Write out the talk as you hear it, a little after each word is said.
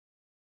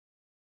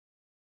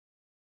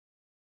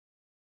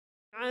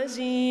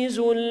العزيز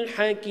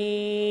الحكيم.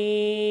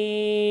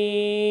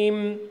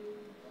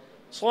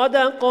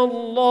 صدق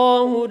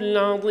الله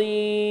العظيم.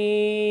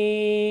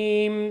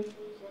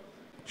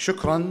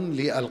 شكراً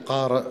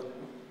للقارئ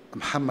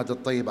محمد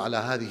الطيب على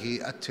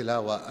هذه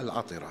التلاوة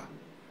العطرة.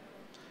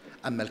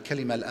 أما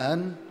الكلمة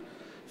الآن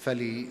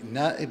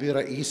فلنائب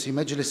رئيس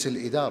مجلس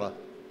الإدارة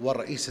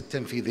والرئيس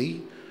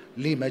التنفيذي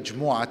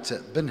لمجموعة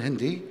بن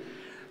هندي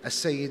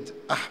السيد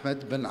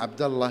أحمد بن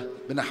عبد الله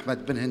بن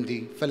أحمد بن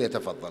هندي،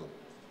 فليتفضل.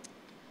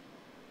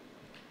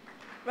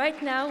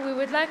 Right now, we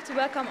would like to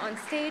welcome on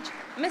stage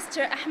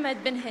Mr. Ahmed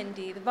bin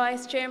Hindi, the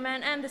Vice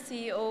Chairman and the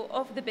CEO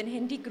of the Bin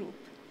Hindi Group.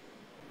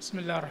 بسم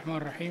الله الرحمن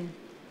الرحيم.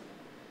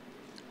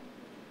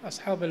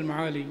 أصحاب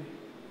المعالي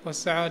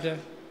والسعادة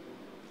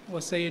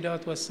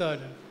والسيدات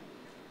والسادة،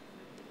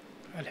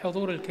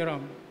 الحضور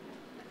الكرام،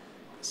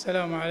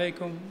 السلام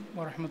عليكم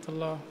ورحمة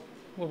الله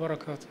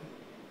وبركاته،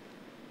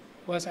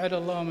 وأسعد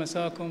الله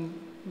مساكم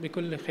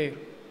بكل خير.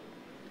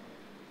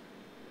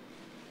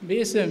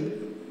 باسم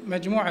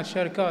مجموعة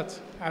شركات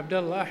عبد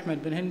الله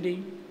أحمد بن هندي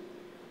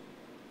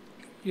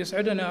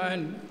يسعدنا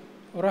أن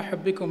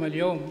أرحب بكم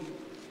اليوم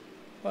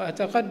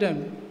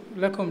وأتقدم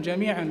لكم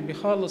جميعاً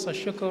بخالص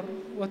الشكر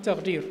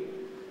والتقدير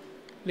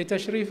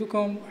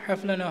لتشريفكم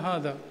حفلنا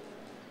هذا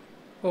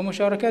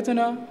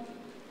ومشاركتنا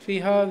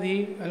في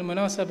هذه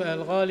المناسبة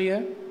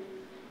الغالية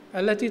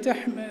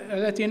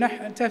التي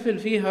نحتفل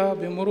فيها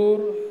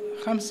بمرور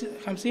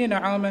 50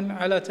 عاماً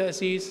على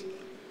تأسيس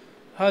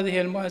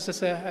هذه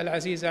المؤسسة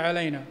العزيزة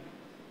علينا.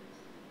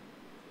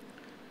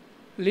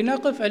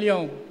 لنقف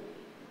اليوم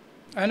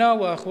أنا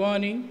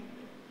وأخواني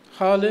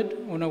خالد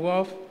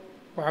ونواف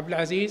وعبد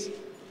العزيز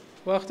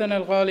وأختنا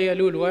الغالية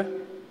لولوة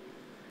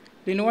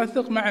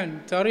لنوثق معا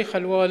تاريخ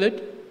الوالد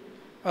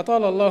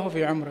أطال الله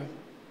في عمره،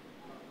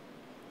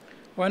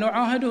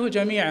 ونعاهده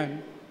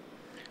جميعا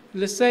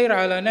للسير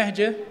على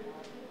نهجه،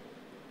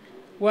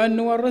 وأن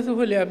نورثه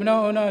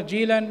لأبنائنا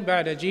جيلا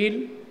بعد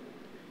جيل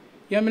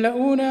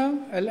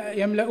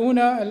يملؤون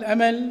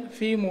الأمل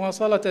في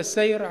مواصلة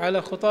السير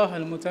على خطاه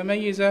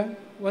المتميزة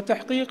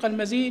وتحقيق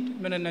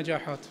المزيد من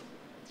النجاحات.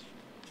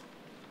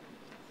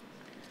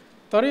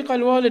 طريق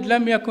الوالد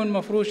لم يكن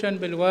مفروشاً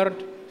بالورد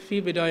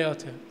في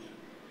بداياته،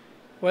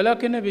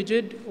 ولكن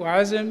بجد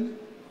وعزم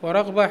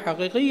ورغبة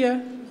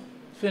حقيقية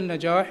في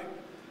النجاح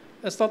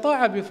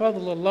استطاع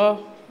بفضل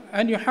الله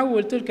أن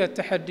يحول تلك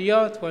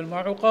التحديات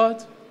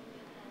والمعوقات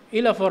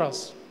إلى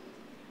فرص،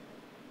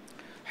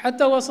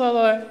 حتى وصل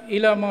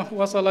إلى ما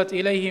وصلت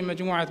إليه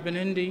مجموعة بن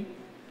هندي،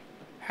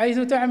 حيث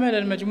تعمل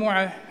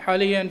المجموعة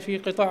حالياً في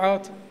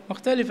قطاعات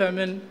مختلفة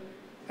من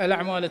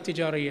الأعمال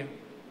التجارية.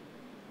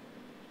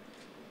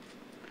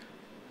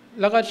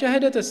 لقد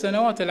شهدت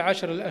السنوات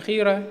العشر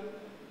الأخيرة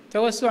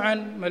توسعاً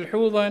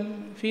ملحوظاً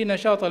في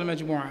نشاط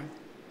المجموعة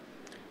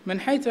من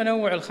حيث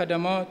تنوع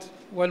الخدمات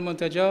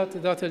والمنتجات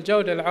ذات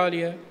الجودة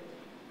العالية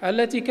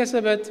التي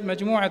كسبت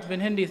مجموعة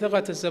بن هندي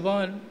ثقة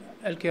الزبائن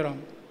الكرام.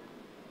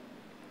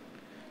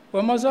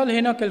 وما زال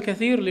هناك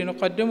الكثير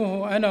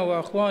لنقدمه أنا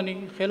وأخواني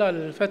خلال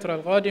الفترة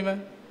القادمة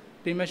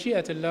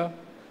بمشيئة الله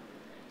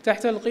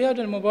تحت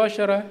القيادة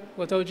المباشرة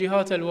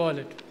وتوجيهات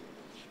الوالد.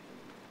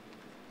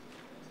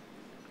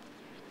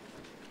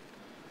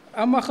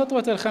 أما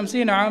خطوة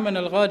 50 عاماً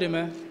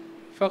القادمة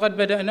فقد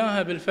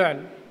بدأناها بالفعل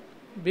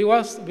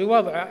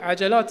بوضع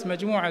عجلات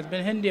مجموعة بن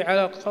هندي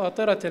على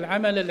قاطرة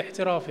العمل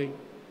الاحترافي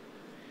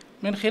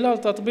من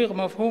خلال تطبيق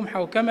مفهوم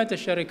حوكمة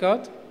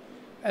الشركات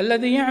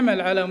الذي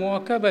يعمل على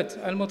مواكبة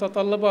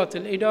المتطلبات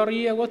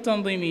الإدارية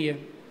والتنظيمية،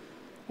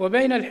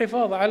 وبين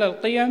الحفاظ على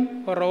القيم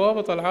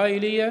والروابط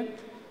العائلية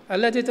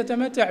التي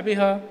تتمتع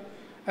بها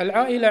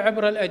العائلة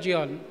عبر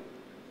الأجيال،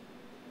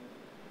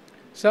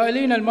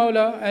 سائلين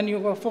المولى أن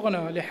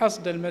يوفقنا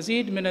لحصد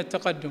المزيد من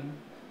التقدم.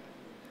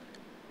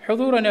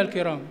 حضورنا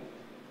الكرام،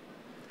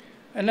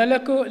 أن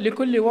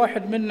لكل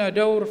واحد منا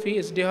دور في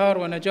ازدهار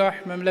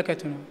ونجاح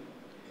مملكتنا،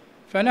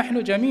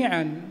 فنحن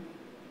جميعاً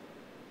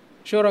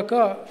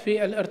شركاء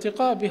في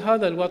الارتقاء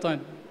بهذا الوطن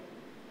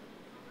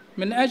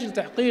من أجل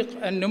تحقيق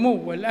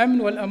النمو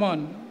والأمن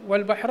والأمان،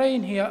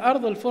 والبحرين هي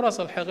أرض الفرص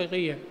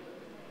الحقيقية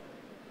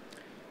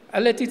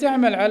التي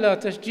تعمل على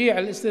تشجيع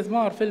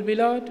الاستثمار في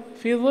البلاد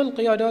في ظل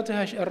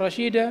قياداتها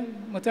الرشيدة،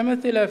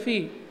 متمثلة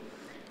في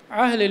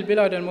عاهل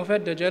البلاد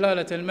المفدى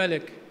جلالة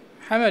الملك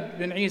حمد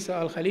بن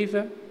عيسى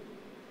الخليفة،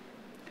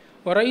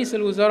 ورئيس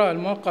الوزراء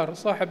الموقر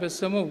صاحب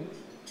السمو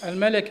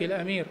الملكي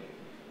الأمير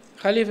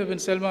خليفة بن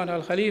سلمان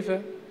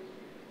الخليفة،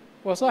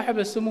 وصاحب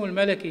السمو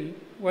الملكي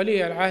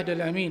ولي العهد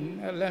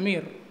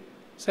الأمير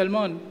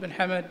سلمان بن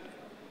حمد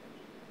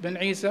بن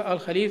عيسى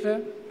الخليفة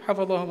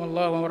حفظهم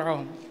الله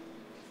ورعاهم.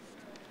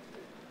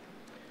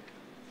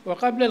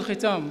 وقبل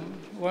الختام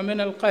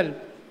ومن القلب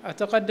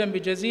أتقدم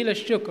بجزيل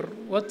الشكر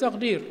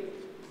والتقدير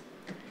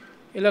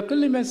إلى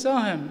كل من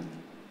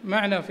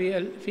معنا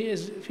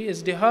في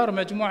ازدهار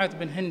مجموعة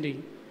بن هندي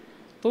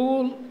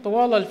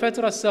طوال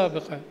الفترة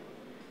السابقة،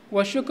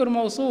 والشكر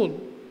موصول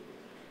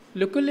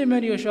لكل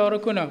من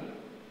يشاركنا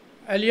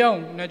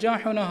اليوم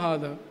نجاحنا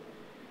هذا،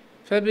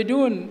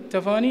 فبدون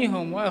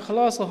تفانيهم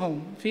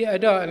وإخلاصهم في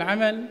أداء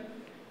العمل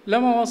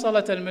لما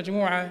وصلت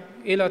المجموعة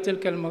إلى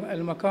تلك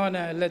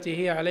المكانة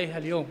التي هي عليها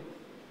اليوم.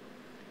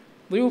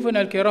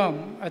 ضيوفنا الكرام،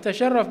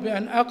 أتشرف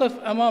بأن أقف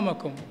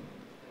أمامكم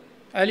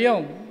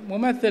اليوم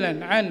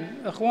ممثلاً عن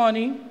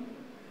إخواني،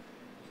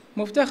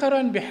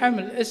 مفتخراً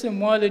بحمل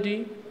اسم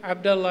والدي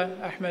عبد الله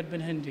أحمد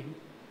بن هندي.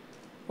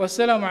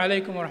 والسلام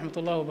عليكم ورحمة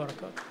الله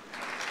وبركاته.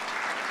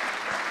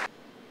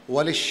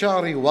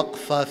 وللشعر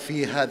وقفة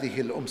في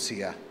هذه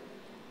الأمسية،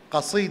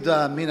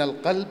 قصيدة من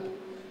القلب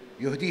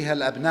يهديها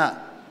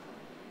الأبناء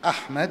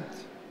أحمد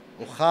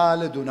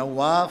وخالد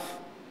ونواف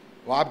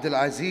وعبد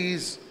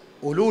العزيز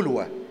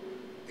ولولوة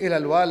إلى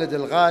الوالد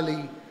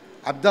الغالي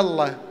عبد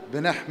الله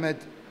بن أحمد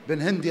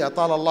بن هندي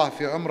أطال الله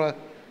في عمره،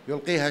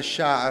 يلقيها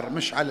الشاعر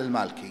مشعل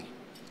المالكي.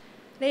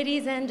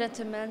 Ladies and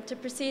gentlemen, to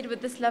proceed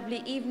with this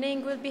lovely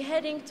evening, we'll be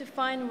heading to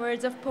fine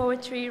words of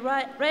poetry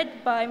read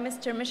by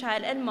Mr.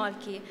 Mish'al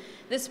al-Malki.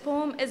 This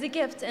poem is a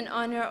gift in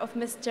honor of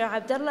Mr.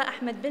 Abdullah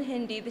Ahmed bin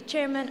Hindi, the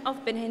chairman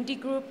of Bin Hindi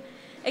Group,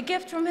 a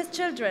gift from his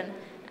children,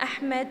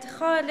 Ahmed,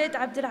 Khalid,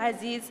 Abdul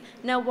Aziz,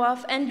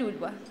 Nawaf, and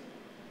Lulwa.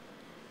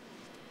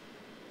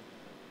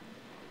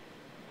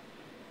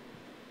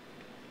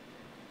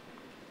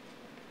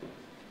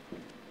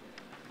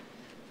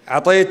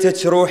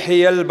 عطيتك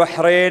روحي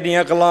البحرين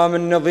يغلى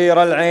من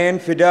نظير العين،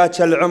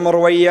 فداك العمر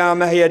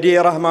ويامه يا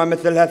ديره ما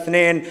مثلها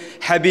اثنين،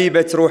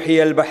 حبيبة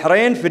روحي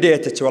البحرين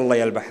فديتك والله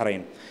يا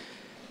البحرين.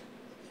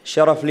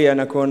 شرف لي أن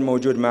أكون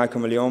موجود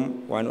معكم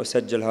اليوم وأن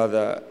أسجل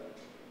هذا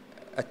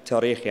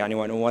التاريخ يعني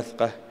وأن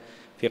أوثقه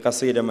في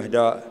قصيدة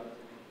مهداء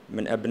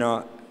من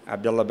أبناء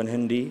عبد الله بن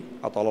هندي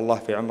أطال الله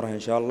في عمره إن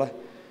شاء الله.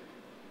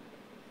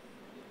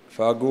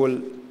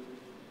 فأقول: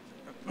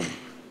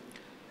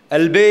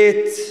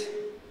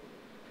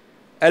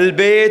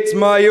 البيت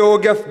ما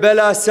يوقف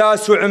بلا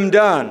أساس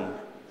وعمدان،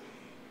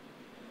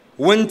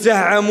 وانته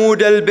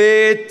عمود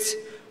البيت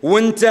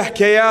وانته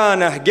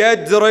كيانه،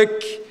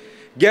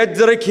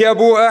 قدرك يا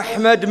أبو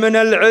أحمد من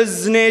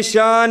العز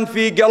نيشان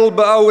في قلب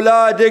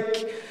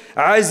أولادك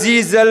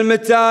عزيز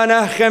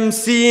المتانة.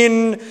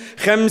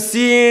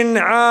 50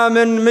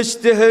 عام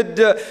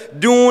مجتهد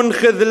دون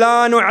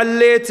خذلان،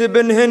 وعليت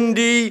بن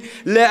هندي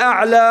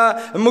لأعلى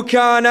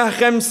مكانه.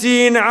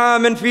 50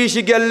 عام في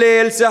شقى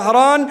الليل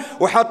سهران،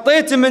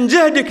 وحطيت من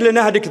جهدك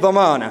لنهدك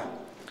ضمانه.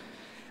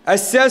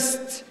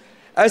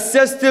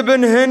 أسست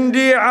بن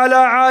هندي على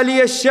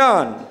عالي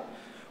الشان،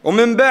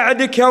 ومن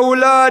بعدك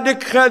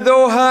أولادك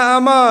خذوها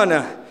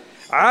أمانة.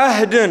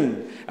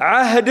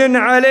 عهد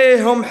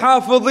عليهم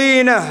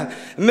حافظينه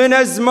من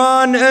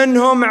أزمان،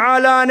 إنهم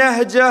على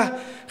نهجه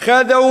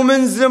خذوا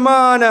من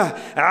زمانه.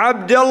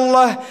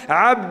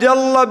 عبد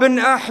الله بن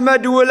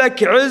أحمد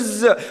ولك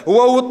عز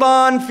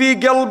ووطان في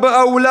قلب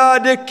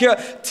أولادك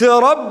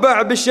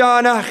تربع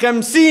بشانه.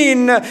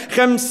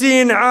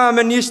 50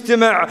 عام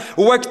يجتمع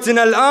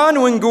وقتنا الآن،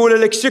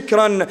 ونقول لك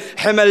شكرا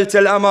حملت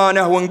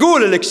الأمانة،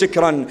 ونقول لك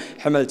شكرا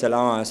حملت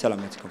الأمانة.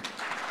 سلامتكم.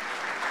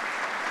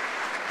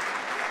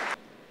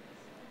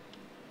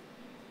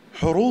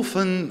 حروف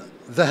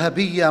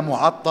ذهبية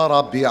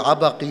معطرة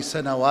بعبق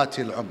سنوات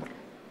العمر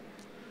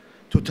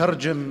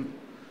تترجم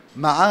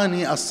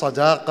معاني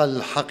الصداقة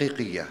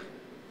الحقيقية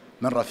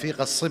من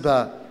رفيق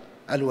الصبا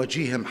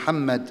الوجيه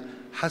محمد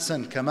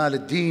حسن كمال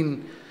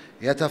الدين.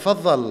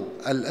 يتفضل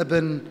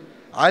الابن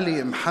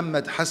علي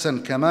محمد حسن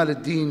كمال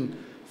الدين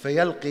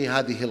فيلقي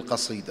هذه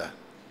القصيدة.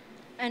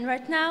 And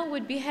right now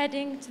we'll be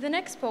heading to the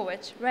next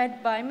poet,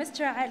 read by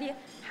Mr. Ali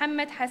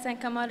Muhammad Hassan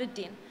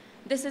Kamaluddin.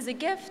 This is a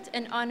gift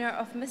in honor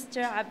of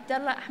Mr.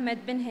 Abdullah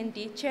Ahmed bin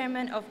Hindi,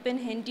 chairman of Bin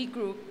Hindi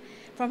Group,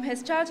 from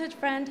his childhood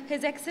friend,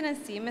 His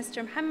Excellency Mr.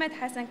 Muhammad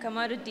Hassan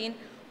Kamaluddin,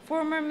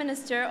 former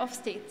Minister of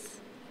States.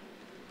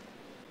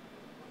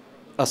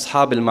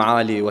 أصحاب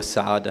المعالي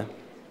والسعادة،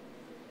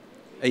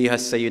 أيها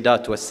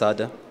السيدات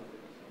والسادة،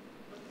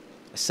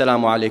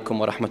 السلام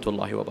عليكم ورحمة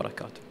الله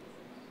وبركاته.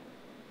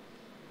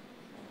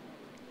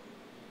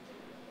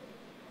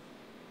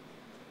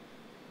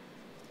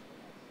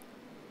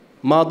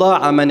 ما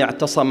ضاع من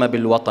اعتصم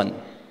بالوطن،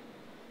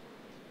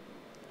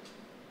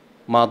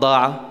 ما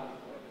ضاع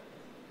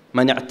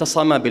من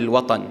اعتصم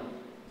بالوطن.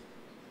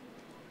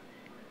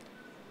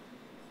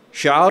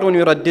 شعار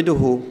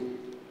يردده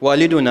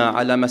والدنا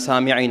على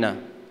مسامعنا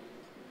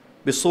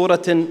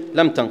بصورة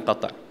لم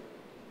تنقطع.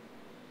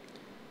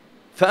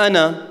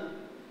 فأنا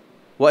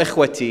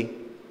وإخوتي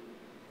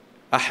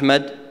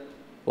أحمد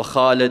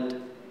وخالد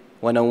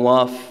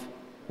ونواف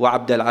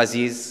وعبد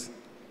العزيز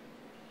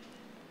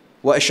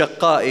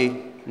وأشقائي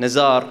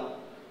نزار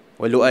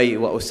ولؤي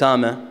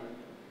وأسامة،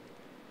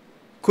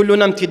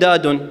 كلنا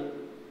امتداد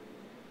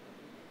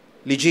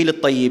لجيل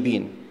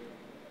الطيبين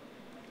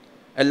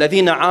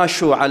الذين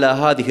عاشوا على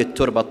هذه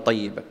التربة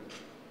الطيبة.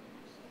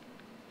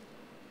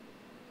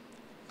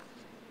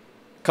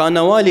 كان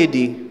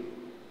والدي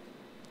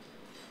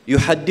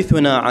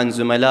يحدثنا عن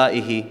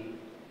زملائه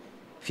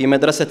في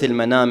مدرسة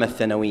المنامة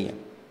الثانوية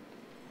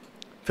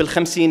في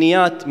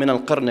الخمسينيات من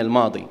القرن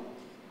الماضي،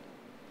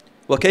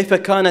 وكيف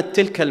كانت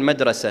تلك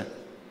المدرسة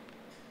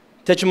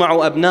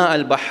تجمع أبناء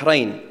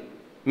البحرين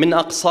من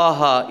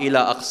أقصاها إلى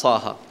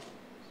أقصاها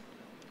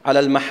على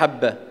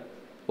المحبة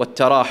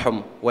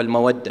والتراحم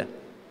والمودة،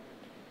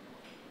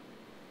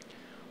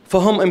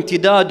 فهم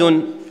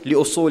امتداد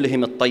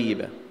لأصولهم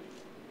الطيبة،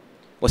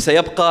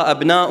 وسيبقى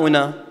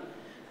أبناؤنا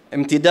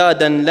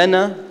امتدادا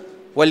لنا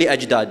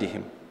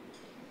ولأجدادهم.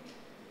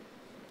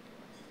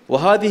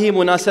 وهذه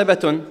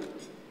مناسبة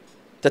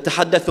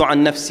تتحدث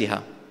عن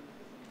نفسها،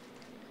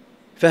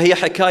 فهي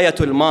حكاية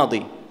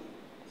الماضي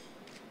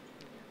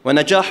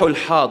ونجاح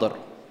الحاضر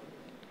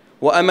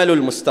وأمل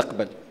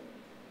المستقبل.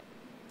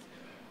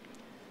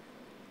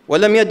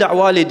 ولم يدع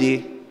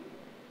والدي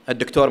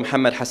الدكتور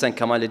محمد حسن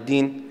كمال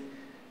الدين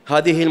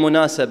هذه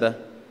المناسبة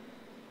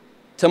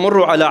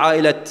تمر على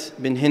عائلة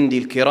بن هندي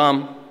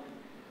الكرام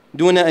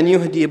دون أن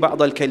يهدي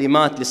بعض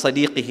الكلمات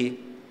لصديقه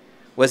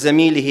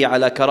وزميله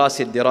على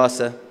كراسي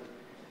الدراسة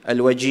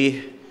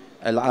الوجيه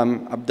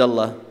العم عبد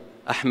الله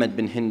أحمد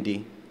بن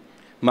هندي،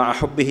 مع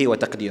حبه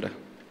وتقديره.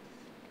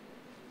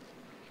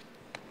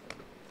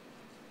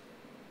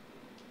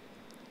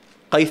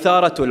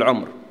 قيثارة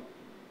العمر.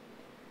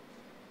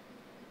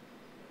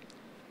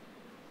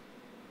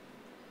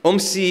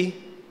 أمسي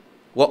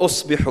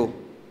وأصبح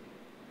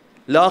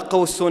لا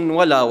قوس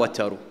ولا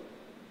وتر،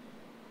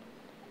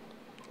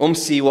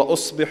 أمسي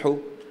وأصبح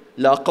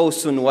لا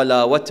قوس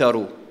ولا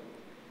وتر،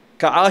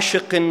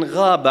 كعاشق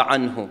غاب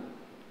عنه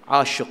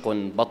عاشق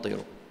بطر.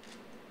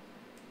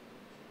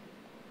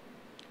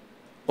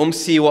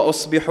 أمسي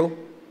وأصبح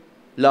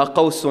لا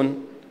قوس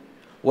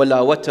ولا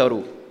وتر،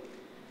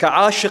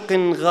 كعاشق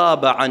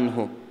غاب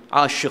عنه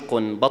عاشق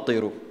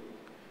بطر.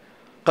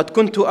 قد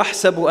كنت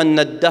أحسب أن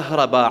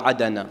الدهر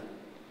باعدنا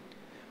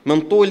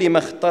من طول ما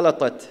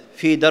اختلطت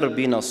في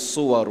دربنا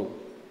الصور.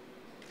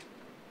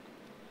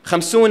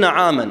 50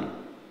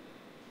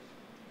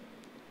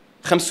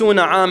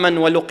 عاما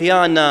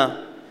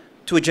ولقيانا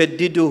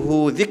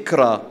تجدده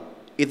ذكرى،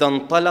 إذا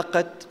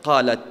انطلقت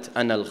قالت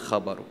أنا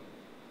الخبر.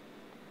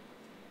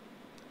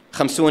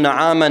 50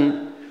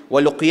 عاما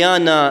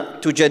ولقيانا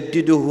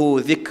تجدده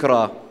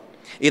ذكرى،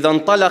 إذا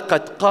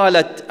انطلقت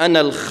قالت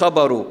أنا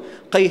الخبر.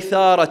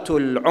 قيثارة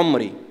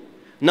العمر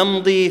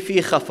نمضي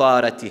في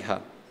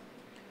خفارتها،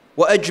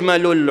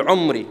 وأجمل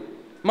العمر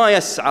ما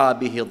يسعى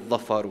به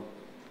الظفر.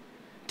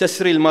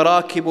 تسري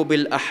المراكب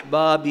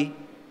بالأحباب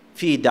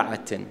في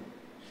دعة،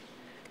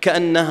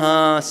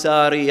 كأنها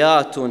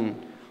ساريات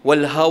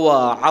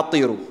والهوى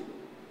عطر.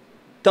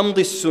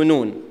 تمضي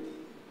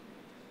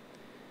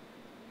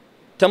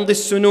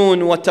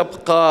السنون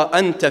وتبقى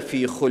أنت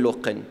في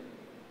خلق،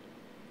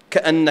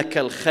 كأنك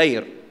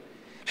الخير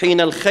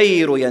حين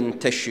الخير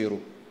ينتشر.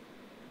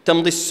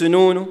 تمضي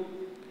السنون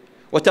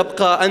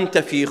وتبقى أنت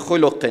في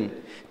خلق،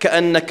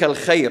 كأنك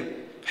الخير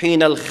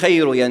حين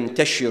الخير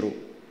ينتشر.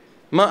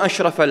 ما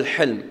أشرف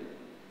الحلم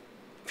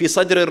في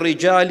صدر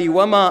الرجال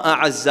وما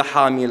أعز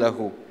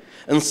حامله،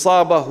 إن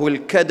صابه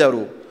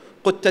الكدر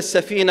قدت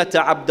السفينة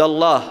عبد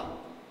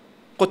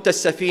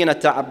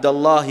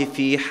الله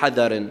في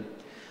حذر،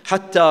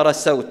 حتى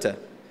رسوت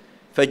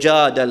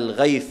فجاد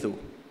الغيث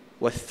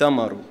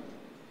والثمر.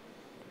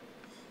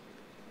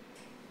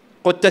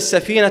 قدت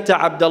السفينة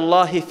عبد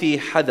الله في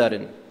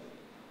حذر،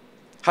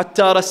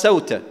 حتى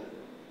رسوت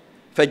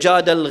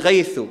فجاد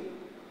الغيث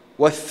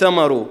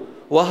والثمر.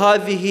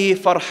 وهذه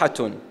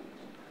فرحة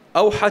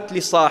أوحت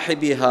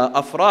لصاحبها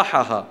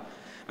أفراحها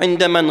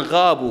عند من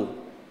غابوا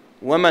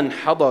ومن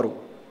حضروا.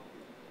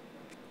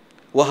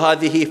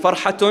 وهذه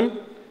فرحة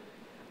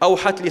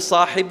أوحت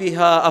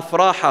لصاحبها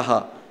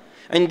أفراحها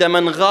عند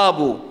من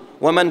غابوا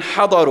ومن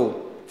حضروا.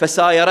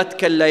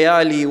 فسايرتك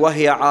الليالي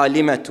وهي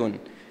عالمة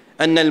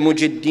أن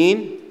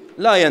المجدين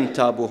لا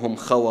ينتابهم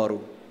خور.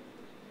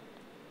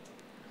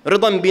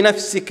 رضا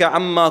بنفسك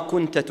عما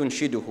كنت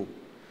تنشده،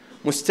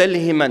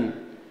 مستلهما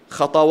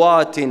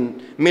خطوات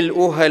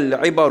ملؤها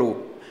العبر.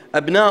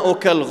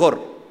 أبناؤك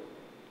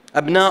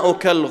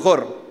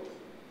الغر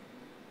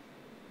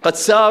قد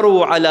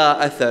ساروا على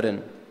أثر،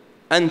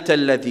 أنت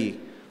الذي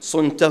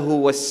صنته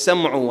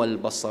والسمع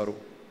والبصر.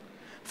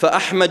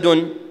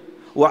 فأحمد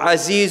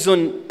وعزيز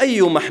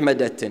أي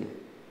محمدة،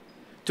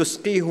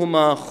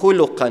 تسقيهما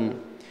خلقا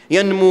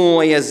ينمو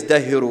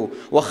ويزدهر.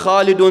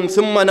 وخالد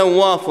ثم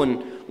نواف،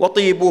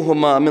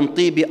 وطيبهما من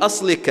طيب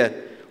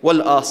أصلك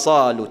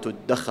والآصال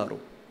تدخر.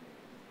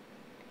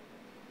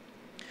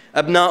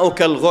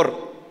 أبناؤك الغر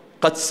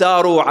قد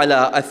ساروا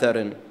على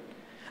أثر،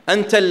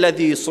 أنت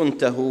الذي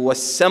صنته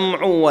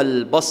والسمع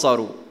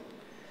والبصر.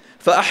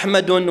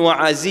 فأحمد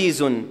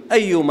وعزيز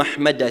أي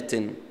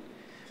محمدة،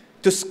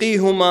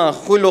 تسقيهما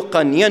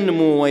خلقا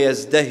ينمو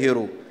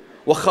ويزدهر.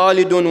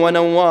 وخالد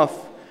ونواف،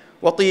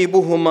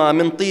 وطيبهما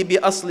من طيب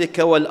أصلك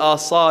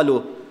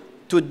والآصال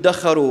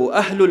تدخر.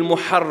 أهل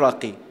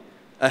المحرق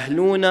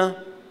أهلنا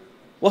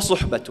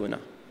وصحبتنا،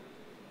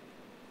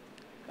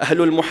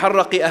 أهل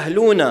المحرق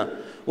أهلنا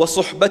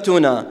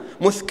وصحبتنا.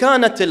 مذ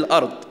كانت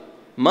الأرض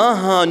ما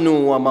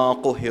هانوا وما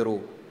قهروا،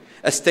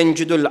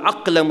 أستنجد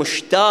العقل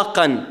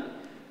مشتاقا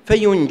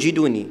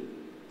فينجدني،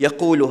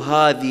 يقول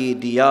هذه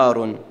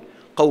ديار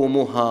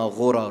قومها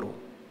غرر.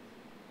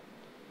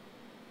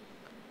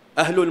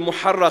 أهل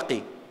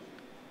المحرق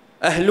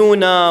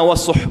أهلنا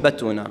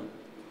وصحبتنا،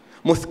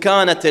 مذ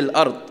كانت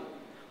الأرض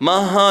ما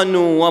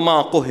هانوا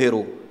وما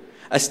قهروا،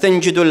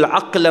 أستنجد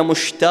العقل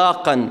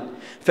مشتاقا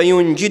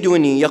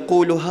فينجدني،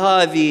 يقول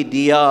هذه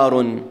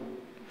ديار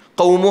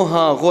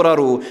قومها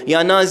غرر،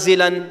 يا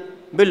نازلا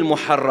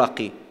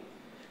بالمحرق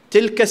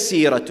تلك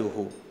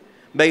سيرته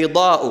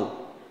بيضاء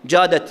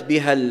جادت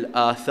بها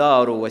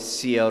الآثار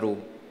والسير.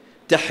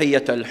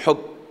 تحية الحب،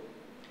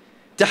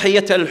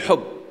 تحية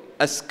الحب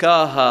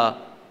أسكاها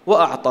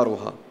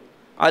وأعطرها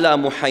على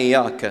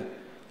محياك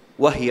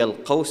وهي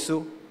القوس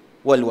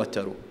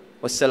والوتر.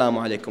 والسلام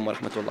عليكم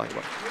ورحمة الله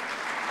وبركاته.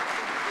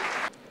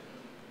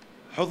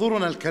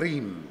 حضورنا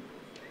الكريم،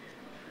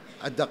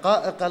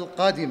 الدقائق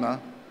القادمة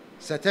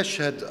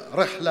ستشهد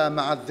رحلة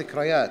مع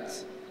الذكريات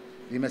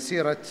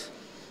لمسيرة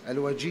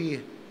الوجيه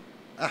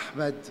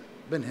أحمد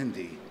بن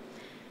هندي.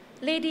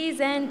 Ladies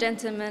and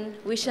gentlemen,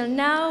 we shall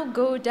now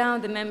go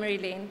down the memory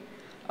lane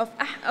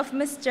of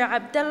Mr.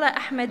 Abdullah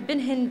Ahmed bin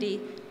Hindi,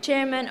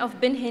 chairman of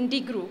Bin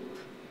Hindi Group.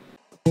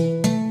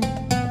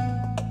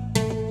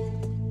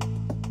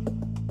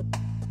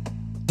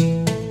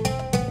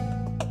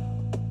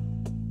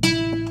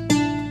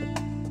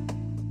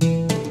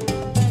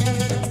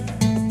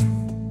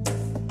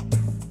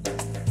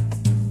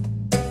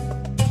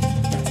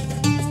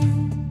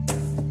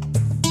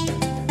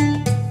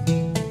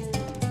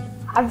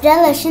 عبد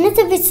الله، شنو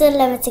تبي تصير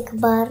لما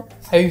تكبر؟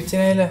 حبيبتي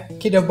نيلة،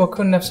 كده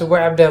بكون نفس أبوي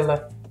عبد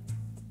الله.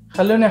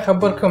 خلوني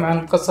أخبركم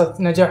عن قصة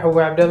نجاح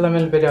أبوي عبد الله من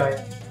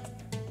البداية.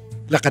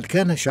 لقد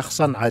كان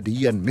شخصاً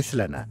عادياً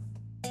مثلنا،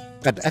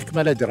 قد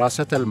أكمل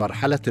دراسة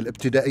المرحلة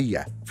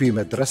الابتدائية في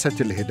مدرسة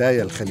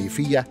الهداية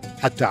الخليفية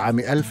حتى عام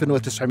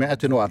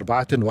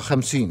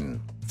 1954،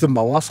 ثم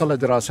واصل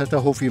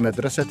دراسته في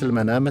مدرسة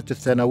المنامة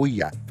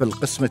الثانوية في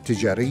القسم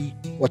التجاري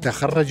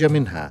وتخرج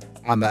منها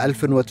عام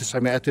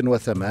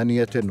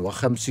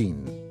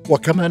 1958.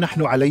 وكما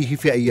نحن عليه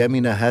في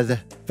أيامنا هذا،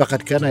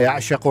 فقد كان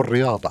يعشق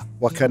الرياضة،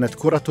 وكانت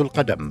كرة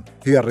القدم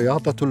هي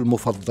الرياضة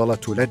المفضلة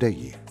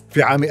لديه.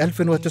 في عام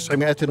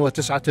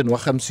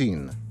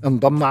 1959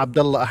 انضم عبد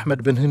الله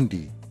أحمد بن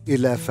هندي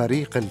إلى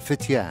فريق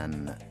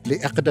الفتيان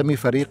لأقدم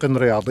فريق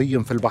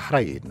رياضي في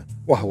البحرين،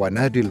 وهو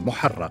نادي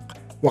المحرق.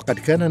 وقد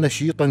كان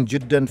نشيطاً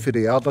جداً في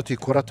رياضة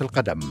كرة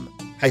القدم،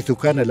 حيث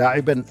كان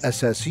لاعباً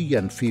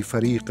أساسياً في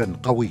فريق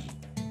قوي.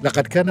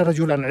 لقد كان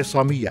رجلاً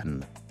عصامياً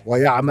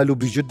ويعمل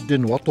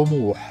بجد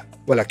وطموح،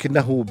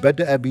 ولكنه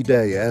بدأ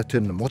بدايات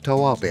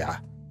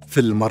متواضعة. في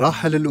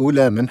المراحل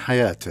الأولى من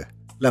حياته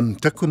لم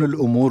تكن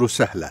الأمور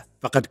سهلة،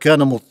 فقد كان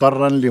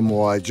مضطراً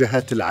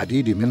لمواجهة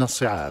العديد من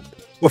الصعاب.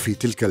 وفي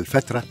تلك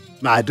الفترة،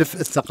 مع دفء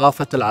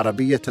الثقافة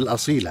العربية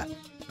الأصيلة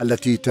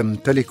التي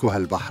تمتلكها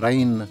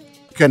البحرين،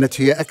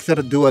 كانت هي أكثر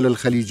الدول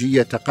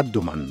الخليجية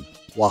تقدماً،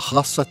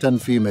 وخاصة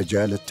في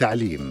مجال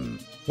التعليم.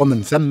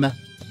 ومن ثم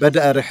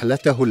بدأ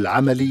رحلته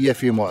العملية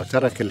في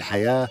معترك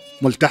الحياة،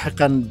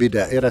 ملتحقاً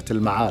بدائرة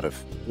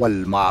المعارف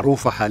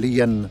والمعروفة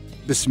حالياً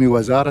باسم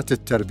وزارة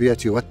التربية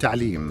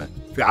والتعليم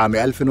في عام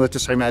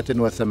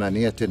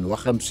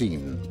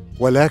 1958.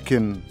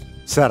 ولكن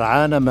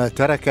سرعان ما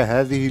ترك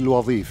هذه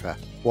الوظيفة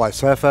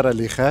وسافر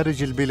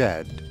لخارج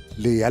البلاد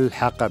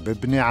ليلحق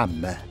بابن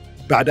عمه.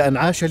 بعد أن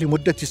عاش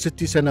لمدة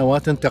 6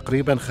 سنوات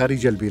تقريباً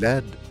خارج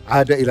البلاد،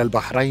 عاد إلى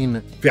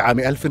البحرين في عام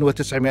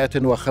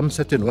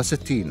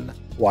 1965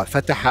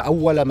 وفتح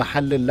أول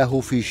محل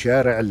له في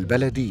شارع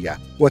البلدية،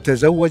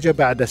 وتزوج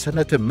بعد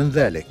سنة من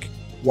ذلك،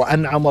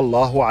 وأنعم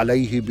الله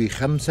عليه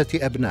ب5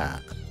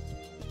 أبناء.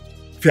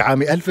 في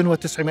عام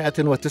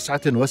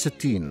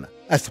 1969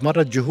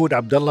 أثمرت جهود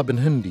عبد الله بن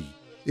هندي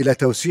إلى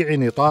توسيع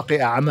نطاق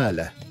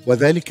أعماله،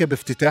 وذلك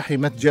بافتتاح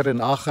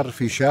متجر آخر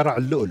في شارع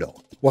اللؤلؤ.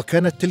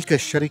 وكانت تلك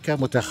الشركة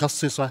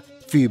متخصصة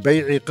في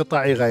بيع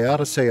قطع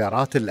غيار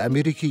السيارات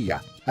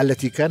الأمريكية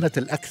التي كانت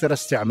الأكثر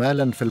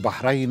استعمالاً في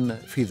البحرين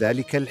في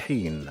ذلك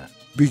الحين،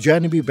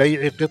 بجانب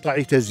بيع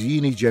قطع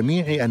تزيين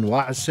جميع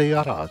أنواع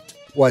السيارات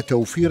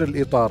وتوفير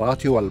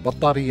الإطارات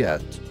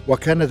والبطاريات.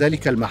 وكان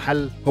ذلك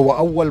المحل هو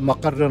أول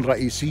مقر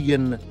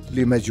رئيسي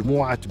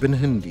لمجموعة بن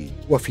هندي.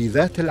 وفي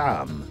ذات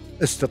العام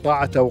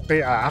استطاع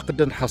توقيع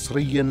عقد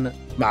حصري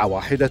مع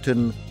واحدة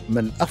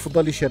من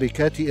أفضل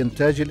شركات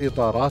إنتاج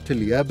الإطارات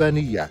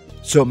اليابانية،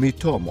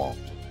 سوميتومو.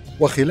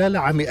 وخلال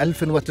عام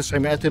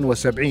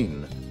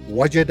 1970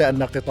 وجد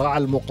أن قطاع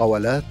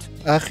المقاولات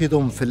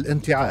آخذ في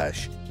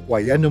الانتعاش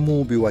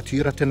وينمو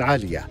بوتيرة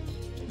عالية،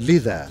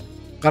 لذا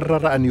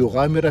قرر أن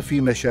يغامر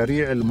في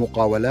مشاريع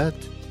المقاولات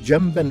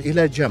جنباً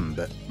إلى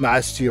جنب مع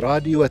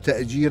استيراد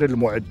وتأجير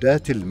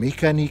المعدات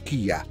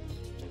الميكانيكية.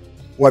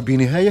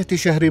 وبنهاية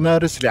شهر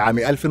مارس لعام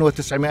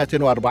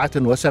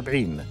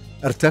 1974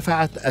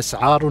 ارتفعت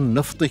أسعار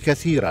النفط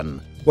كثيراً،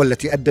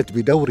 والتي أدت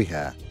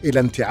بدورها إلى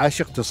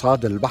انتعاش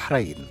اقتصاد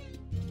البحرين.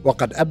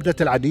 وقد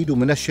أبدت العديد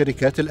من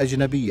الشركات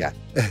الأجنبية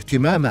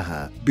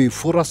اهتمامها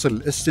بفرص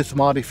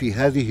الاستثمار في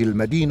هذه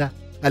المدينة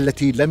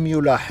التي لم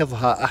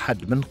يلاحظها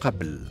أحد من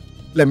قبل.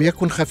 لم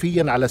يكن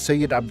خفياً على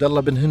السيد عبد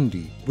الله بن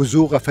هندي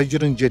بزوغ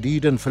فجر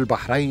جديد في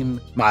البحرين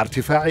مع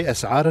ارتفاع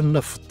أسعار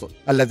النفط،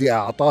 الذي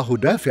أعطاه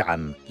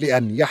دافعاً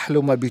لأن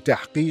يحلم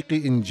بتحقيق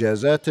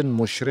إنجازات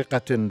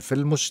مشرقة في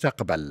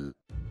المستقبل.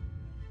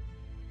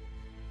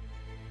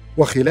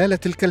 وخلال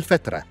تلك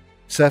الفترة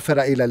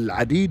سافر إلى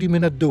العديد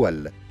من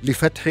الدول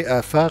لفتح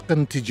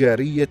آفاق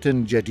تجارية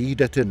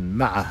جديدة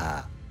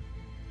معها.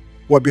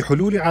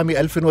 وبحلول عام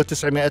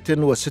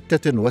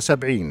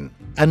 1976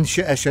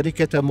 أنشأ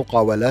شركة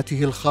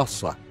مقاولاته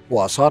الخاصة،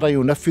 وصار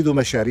ينفذ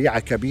مشاريع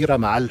كبيرة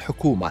مع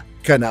الحكومة،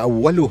 كان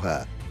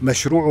أولها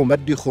مشروع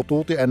مد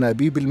خطوط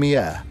أنابيب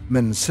المياه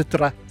من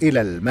سترة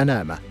إلى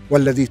المنامة،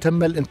 والذي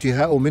تم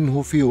الانتهاء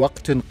منه في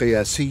وقت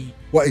قياسي،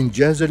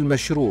 وإنجاز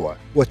المشروع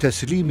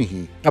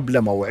وتسليمه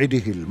قبل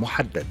موعده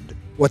المحدد.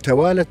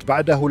 وتوالت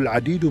بعده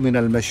العديد من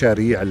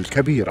المشاريع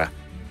الكبيرة.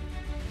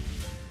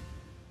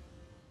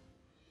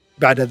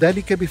 بعد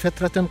ذلك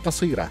بفترة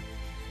قصيرة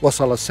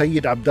وصل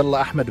السيد عبد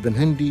الله أحمد بن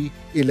هندي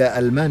إلى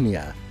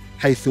ألمانيا،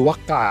 حيث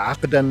وقع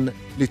عقداً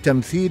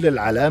لتمثيل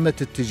العلامة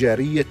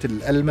التجارية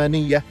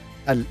الألمانية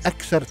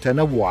الأكثر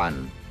تنوعاً،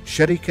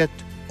 شركة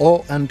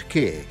O&K،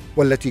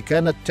 والتي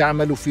كانت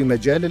تعمل في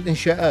مجال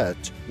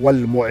الإنشاءات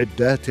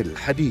والمعدات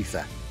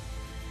الحديثة.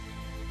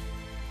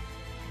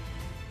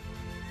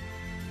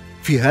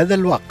 في هذا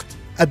الوقت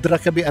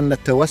أدرك بأن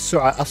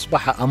التوسع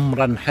أصبح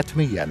أمراً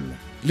حتمياً،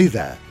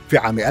 لذا في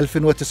عام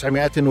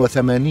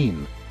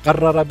 1980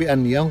 قرر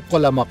بأن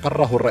ينقل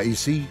مقره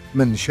الرئيسي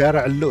من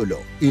شارع اللؤلؤ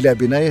إلى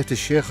بناية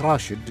الشيخ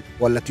راشد،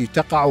 والتي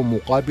تقع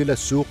مقابل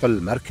السوق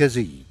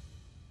المركزي.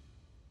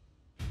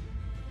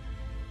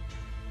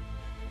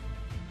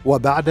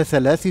 وبعد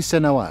 3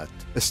 سنوات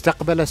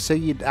استقبل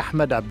السيد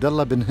أحمد عبد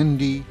الله بن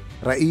هندي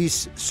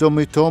رئيس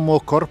سوميتومو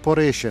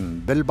كوربوريشن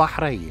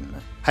بالبحرين،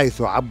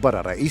 حيث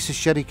عبر رئيس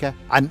الشركة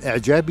عن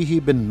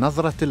إعجابه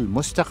بالنظرة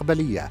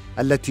المستقبلية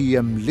التي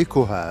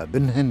يملكها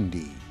بن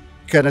هندي.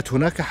 كانت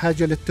هناك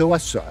حاجة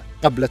للتوسع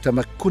قبل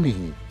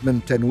تمكنه من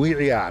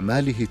تنويع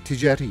أعماله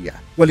التجارية،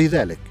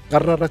 ولذلك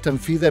قرر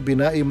تنفيذ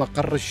بناء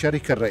مقر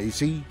الشركة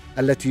الرئيسي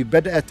التي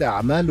بدأت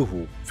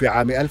أعماله في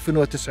عام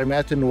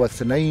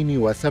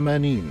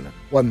 1982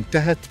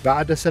 وانتهت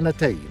بعد 2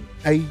 سنين،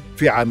 أي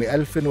في عام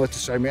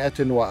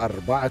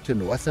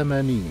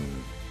 1984.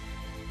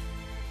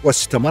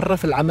 واستمر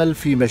في العمل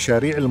في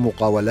مشاريع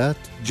المقاولات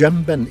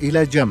جنباً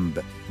إلى جنب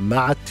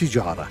مع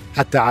التجارة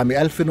حتى عام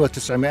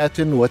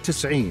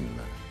 1990.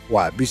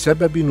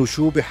 وبسبب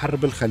نشوب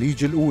حرب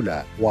الخليج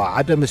الأولى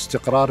وعدم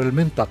استقرار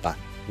المنطقة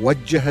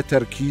وجه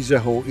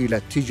تركيزه إلى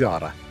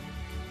التجارة.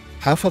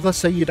 حافظ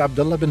السيد عبد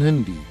الله بن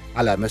هندي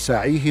على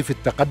مساعيه في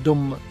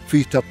التقدم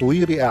في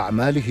تطوير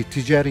أعماله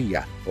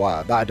التجارية،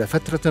 وبعد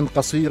فترة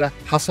قصيرة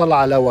حصل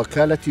على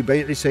وكالة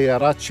بيع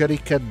سيارات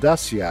شركة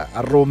داسيا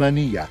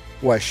الرومانية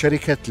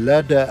وشركة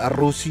لادا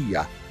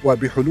الروسية.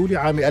 وبحلول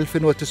عام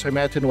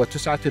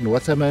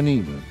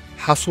 1989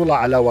 حصل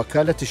على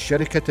وكالة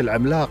الشركة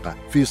العملاقة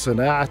في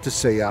صناعة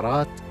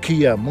السيارات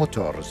كيا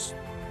موتورز.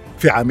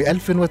 في عام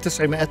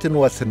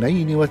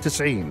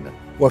 1992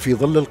 وفي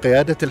ظل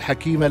القيادة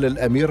الحكيمة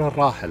للأمير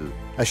الراحل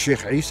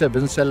الشيخ عيسى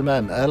بن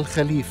سلمان آل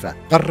خليفة،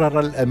 قرر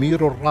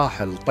الأمير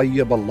الراحل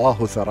طيب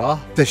الله ثراه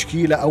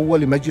تشكيل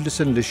أول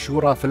مجلس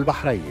للشورى في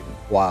البحرين،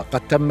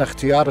 وقد تم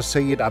اختيار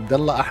السيد عبد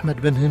الله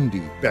أحمد بن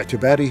هندي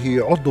باعتباره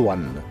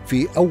عضواً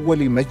في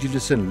أول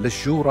مجلس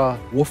للشورى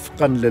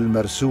وفقاً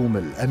للمرسوم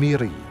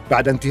الأميري.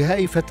 بعد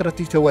انتهاء فترة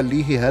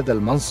توليه هذا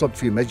المنصب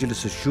في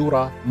مجلس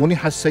الشورى،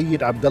 منح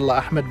السيد عبد الله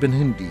أحمد بن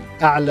هندي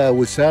أعلى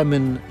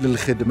وسام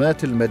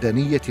للخدمات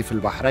المدنية في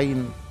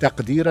البحرين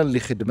تقديراً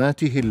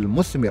لخدماته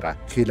المثمرة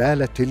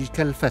خلال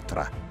تلك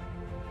الفترة.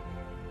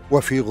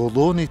 وفي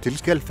غضون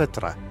تلك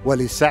الفترة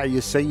ولسعي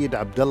السيد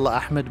عبد الله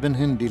أحمد بن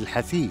هندي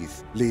الحثيث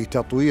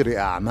لتطوير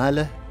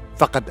أعماله،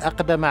 فقد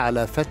أقدم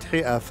على فتح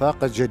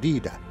آفاق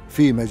جديدة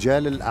في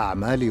مجال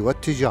الأعمال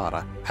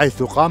والتجارة،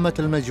 حيث قامت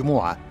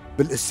المجموعة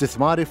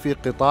بالاستثمار في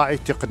قطاع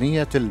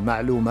تقنية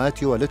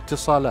المعلومات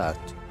والاتصالات،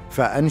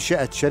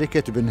 فأنشأت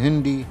شركة بن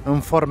هندي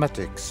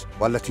انفورماتكس،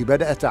 والتي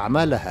بدأت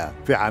أعمالها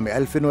في عام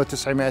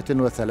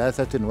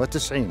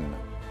 1993،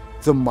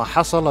 ثم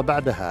حصل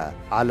بعدها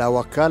على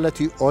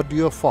وكالة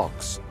أوديو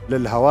فوكس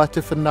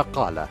للهواتف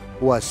النقالة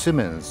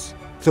وسيمنز،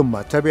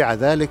 ثم تبع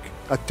ذلك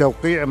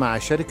التوقيع مع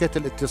شركة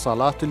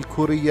الاتصالات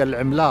الكورية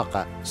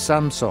العملاقة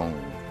سامسونج،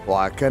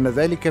 وكان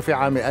ذلك في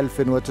عام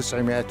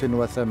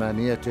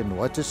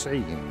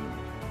 1998.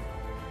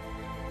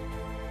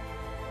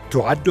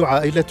 تعد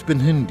عائلة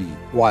بن هندي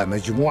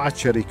ومجموعة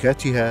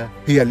شركاتها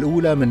هي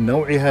الأولى من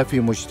نوعها في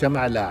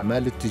مجتمع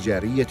الأعمال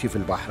التجارية في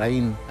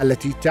البحرين،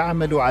 التي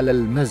تعمل على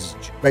المزج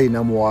بين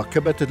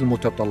مواكبة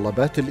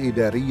المتطلبات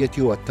الإدارية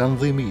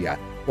والتنظيمية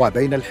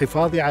وبين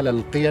الحفاظ على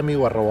القيم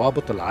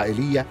والروابط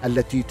العائلية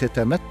التي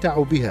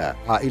تتمتع بها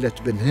عائلة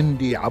بن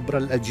هندي عبر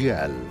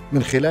الأجيال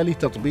من خلال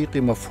تطبيق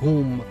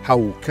مفهوم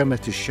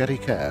حوكمة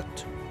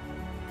الشركات.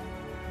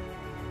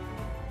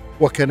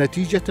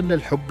 وكنتيجة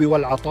للحب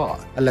والعطاء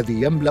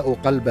الذي يملأ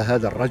قلب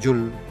هذا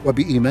الرجل،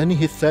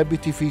 وبإيمانه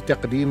الثابت في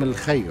تقديم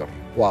الخير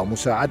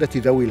ومساعدة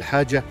ذوي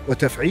الحاجة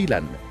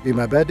وتفعيلاً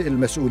لمبادئ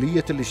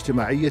المسؤولية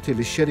الاجتماعية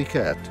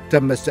للشركات،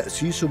 تم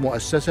تأسيس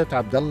مؤسسة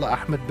عبد الله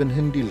أحمد بن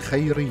هندي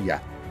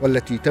الخيرية،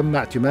 والتي تم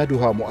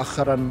اعتمادها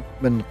مؤخراً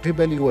من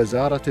قبل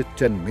وزارة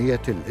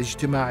التنمية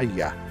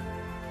الاجتماعية.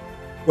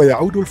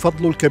 ويعود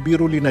الفضل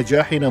الكبير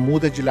لنجاح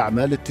نموذج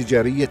الأعمال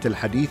التجارية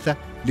الحديثة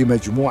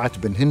لمجموعة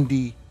بن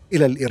هندي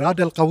إلى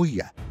الإرادة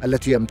القوية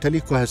التي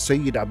يمتلكها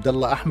السيد عبد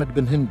الله أحمد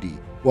بن هندي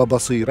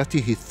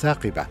وبصيرته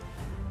الثاقبة،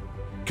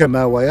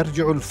 كما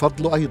ويرجع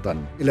الفضل أيضاً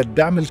إلى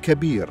الدعم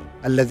الكبير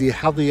الذي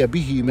حظي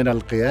به من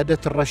القيادة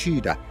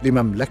الرشيدة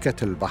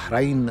لمملكة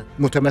البحرين،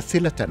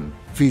 متمثلة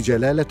في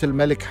جلالة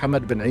الملك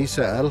حمد بن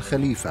عيسى آل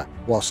خليفة،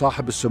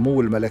 وصاحب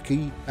السمو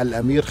الملكي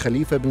الأمير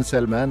خليفة بن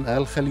سلمان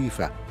آل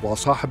خليفة،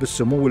 وصاحب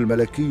السمو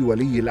الملكي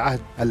ولي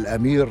العهد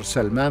الأمير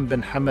سلمان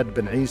بن حمد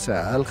بن عيسى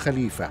آل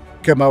خليفة،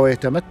 كما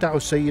ويتمتع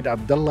السيد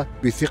عبد الله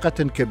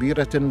بثقة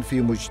كبيرة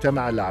في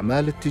مجتمع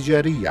الأعمال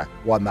التجارية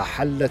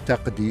ومحل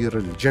تقدير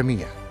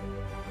الجميع.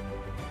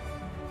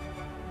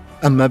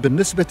 أما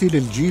بالنسبة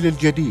للجيل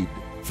الجديد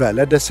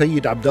فلدى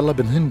السيد عبد الله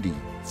بن هندي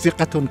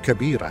ثقة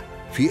كبيرة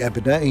في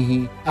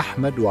أبنائه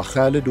أحمد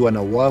وخالد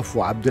ونواف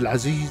وعبد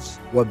العزيز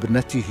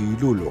وابنته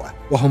لولو،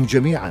 وهم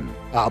جميعاً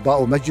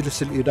أعضاء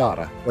مجلس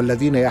الإدارة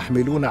والذين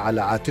يحملون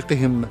على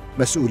عاتقهم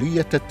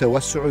مسؤولية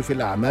التوسع في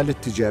الأعمال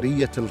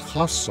التجارية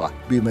الخاصة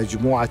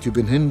بمجموعة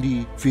بن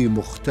هندي في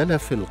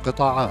مختلف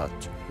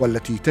القطاعات،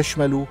 والتي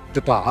تشمل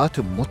قطاعات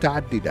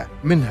متعددة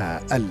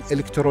منها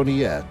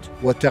الإلكترونيات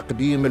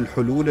وتقديم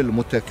الحلول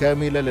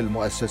المتكاملة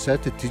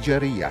للمؤسسات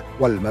التجارية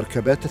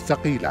والمركبات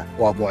الثقيلة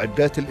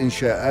ومعدات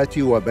الإنشاءات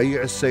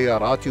وبيع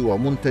السيارات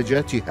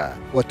ومنتجاتها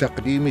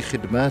وتقديم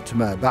خدمات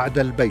ما بعد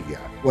البيع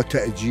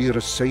وتأجير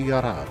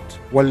السيارات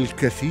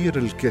والكثير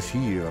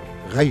الكثير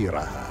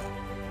غيرها.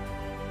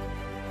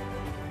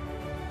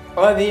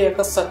 وهذه هي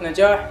قصة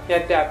نجاح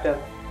يد عبد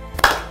الله.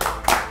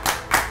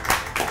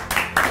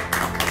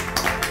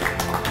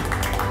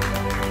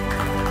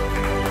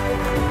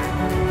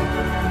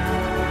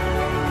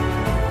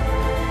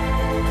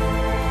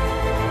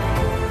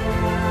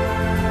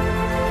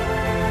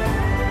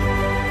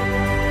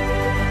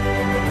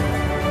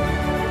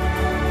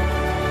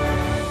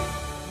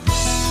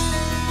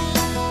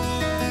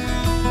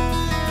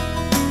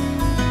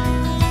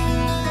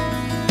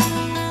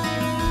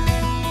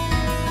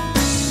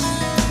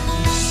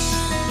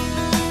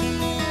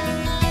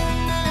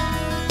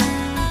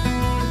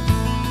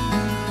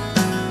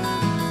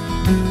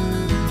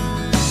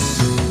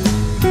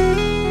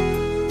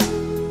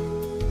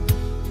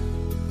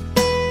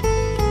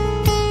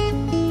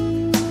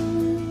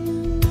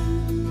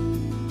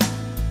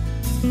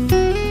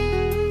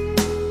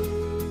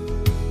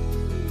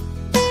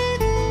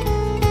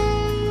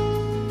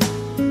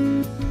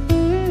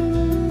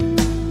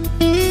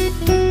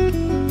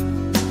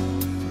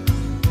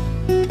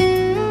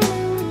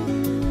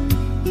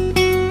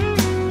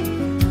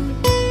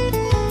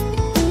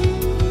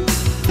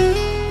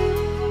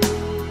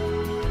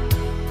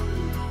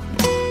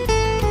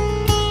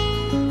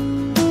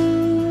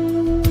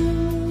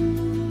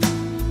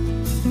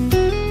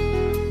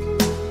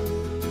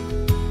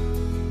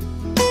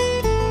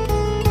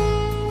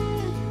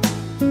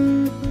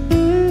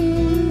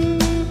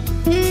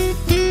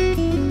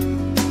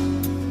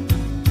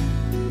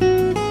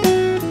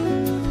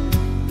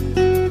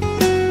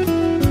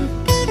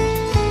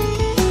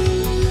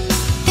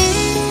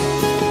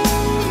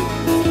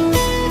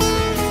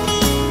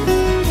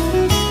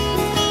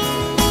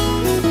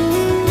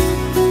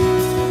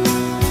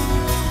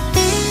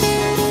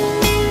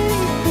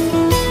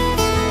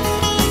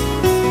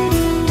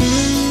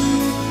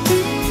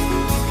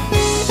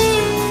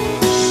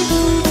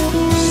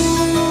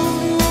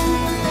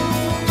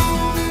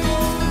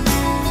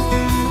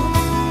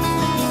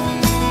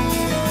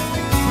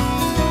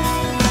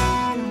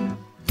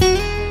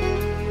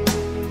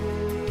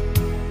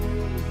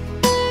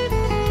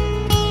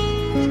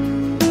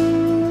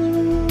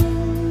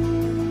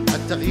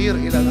 التغيير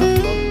إلى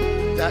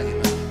الأفضل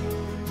دائما،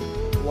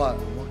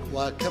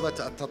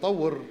 ومواكبة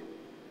التطور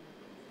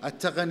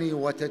التقني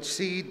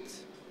وتجسيد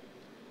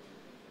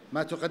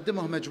ما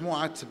تقدمه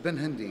مجموعة بن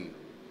هندي،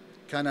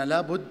 كان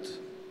لابد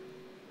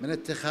من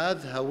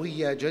اتخاذ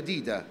هوية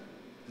جديدة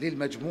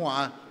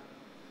للمجموعة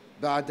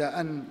بعد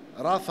أن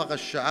رافق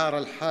الشعار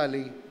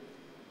الحالي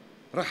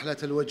رحلة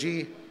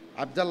الوجيه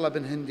عبد الله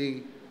بن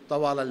هندي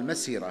طوال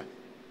المسيرة.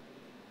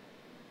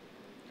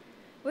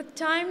 With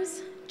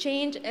times,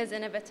 change is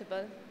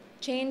inevitable.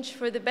 Change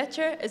for the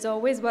better is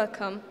always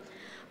welcome.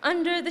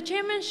 Under the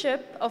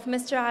chairmanship of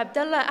Mr.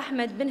 Abdullah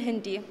Ahmed bin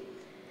Hindi,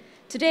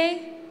 today,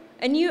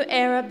 a new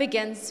era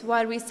begins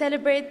while we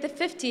celebrate the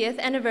 50th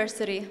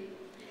anniversary.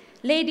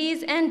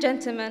 Ladies and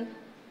gentlemen,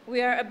 we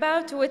are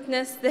about to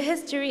witness the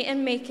history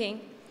in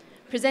making,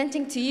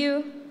 presenting to you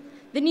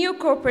the new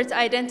corporate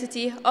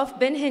identity of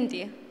bin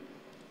Hindi.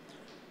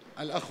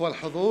 الأخوة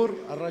الحضور،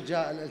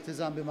 الرجاء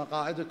الالتزام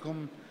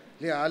بمقاعدكم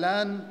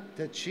لإعلان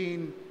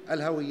تدشين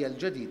الهوية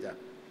الجديدة.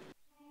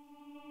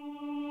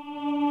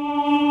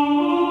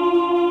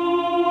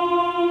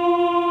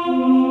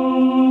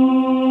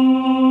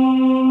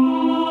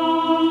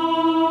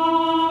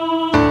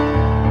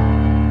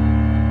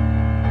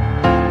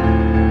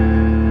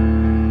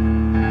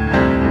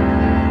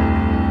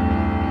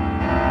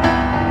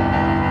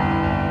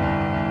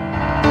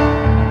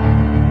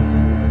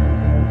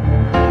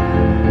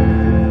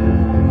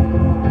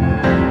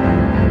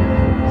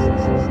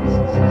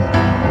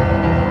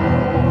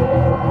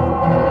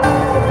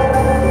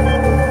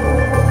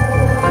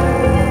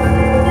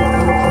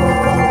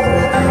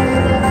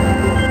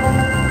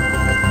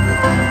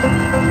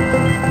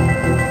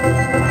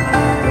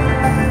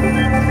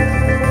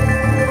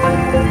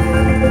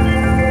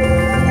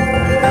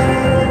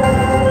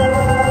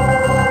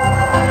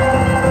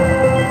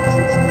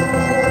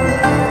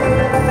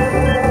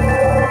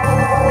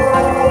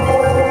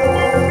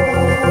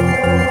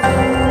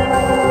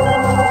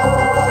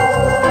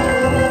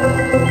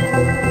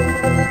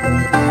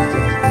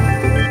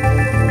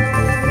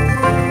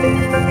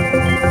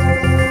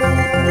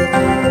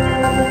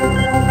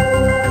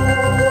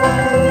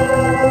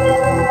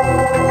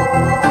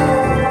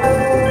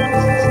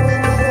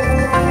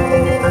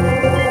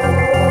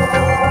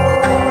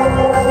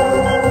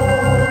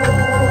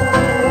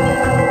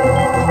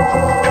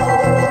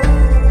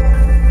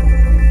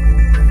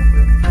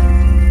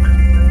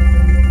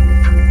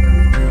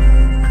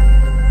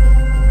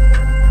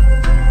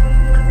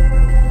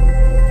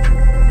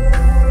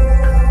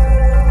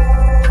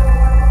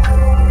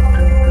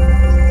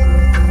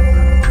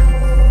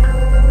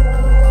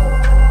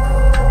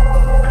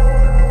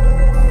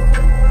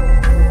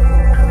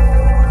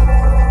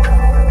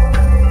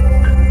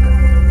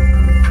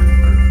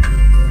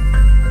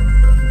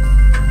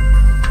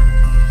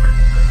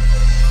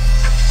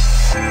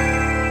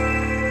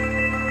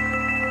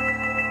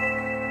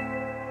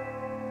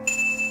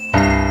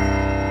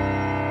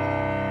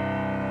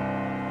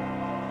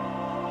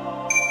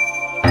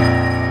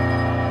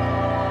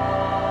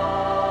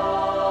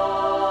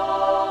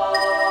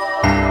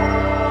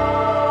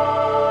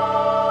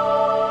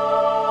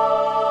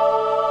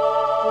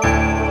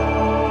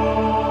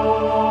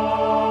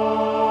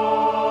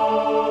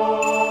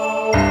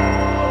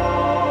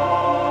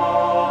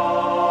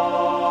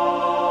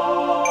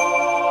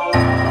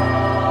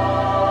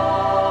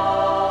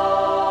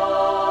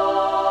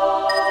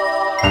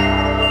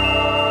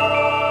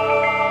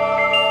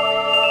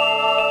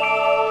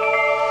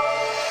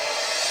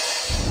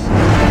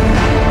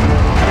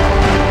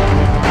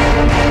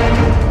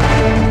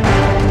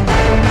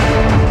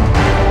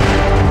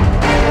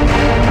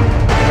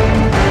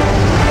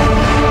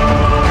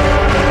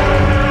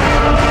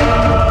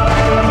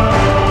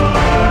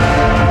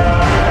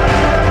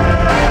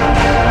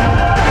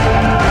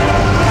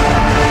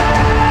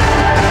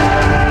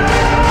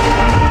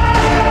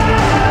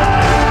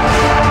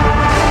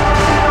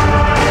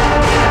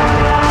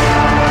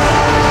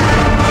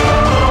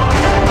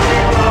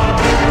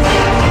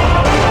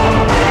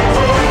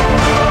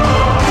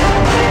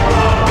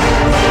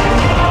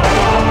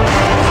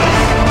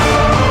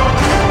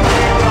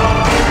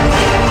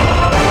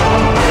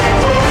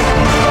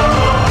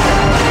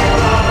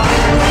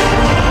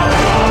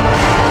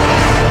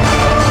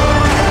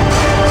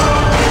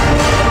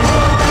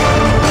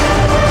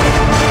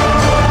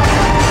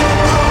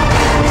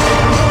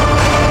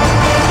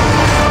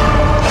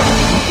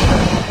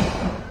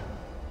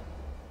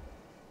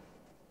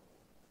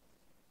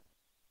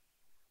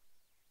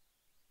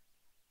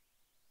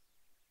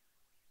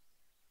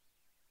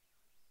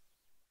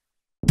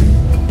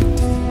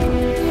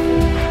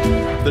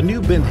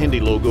 Bin Hindi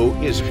logo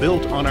is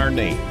built on our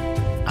name,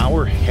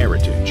 our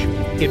heritage.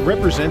 It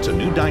represents a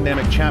new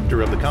dynamic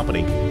chapter of the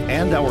company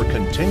and our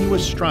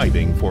continuous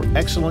striving for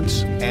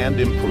excellence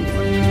and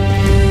improvement.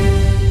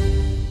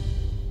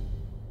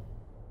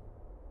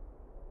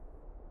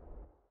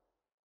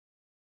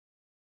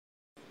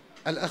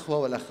 الأخوة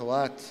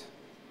والأخوات،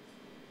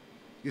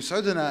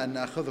 يسعدنا أن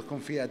نأخذكم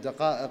في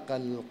الدقائق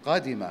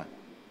القادمة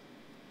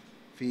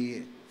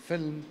في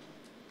فيلم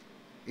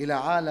إلى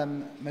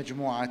عالم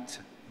مجموعة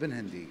بن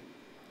هندي.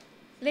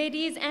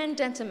 Ladies and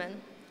gentlemen,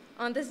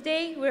 on this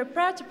day, we're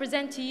proud to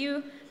present to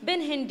you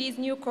Bin Hindi's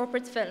new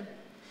corporate film.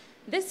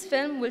 This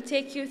film will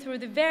take you through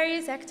the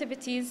various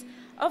activities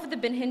of the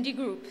Bin Hindi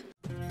Group.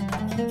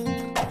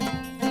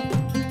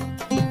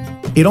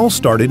 It all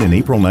started in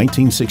April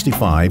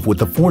 1965 with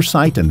the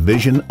foresight and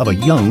vision of a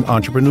young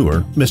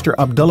entrepreneur, Mr.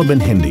 Abdullah Bin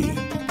Hindi.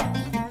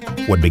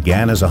 What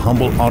began as a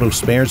humble auto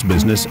spares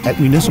business at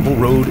Municipal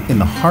Road in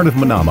the heart of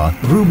Manama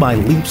grew by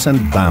leaps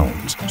and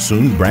bounds,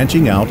 soon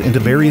branching out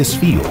into various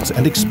fields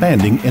and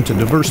expanding into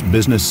diverse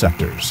business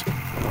sectors.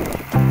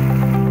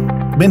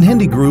 Bin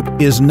Hindi Group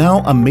is now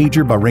a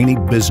major Bahraini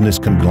business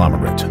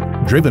conglomerate,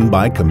 driven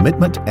by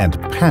commitment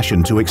and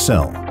passion to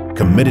excel.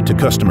 Committed to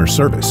customer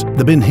service,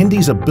 the Bin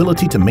Hindi's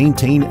ability to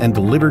maintain and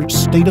deliver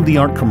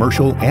state-of-the-art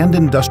commercial and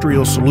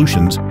industrial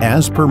solutions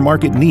as per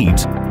market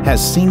needs has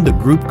seen the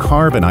group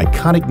carve an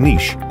iconic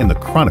niche in the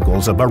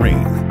chronicles of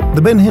Bahrain.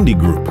 The Bin Hindi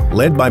Group,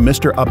 led by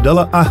Mr.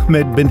 Abdullah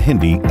Ahmed Bin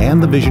Hindi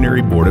and the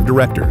visionary board of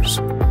directors.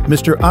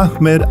 Mr.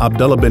 Ahmed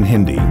Abdullah Bin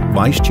Hindi,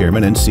 Vice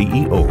Chairman and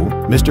CEO,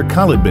 Mr.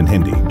 Khalid Bin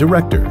Hindi,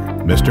 Director,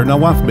 Mr.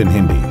 Nawaf Bin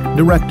Hindi,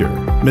 Director,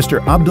 Mr.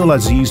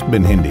 Abdulaziz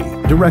Bin Hindi,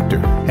 Director,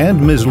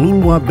 and Ms.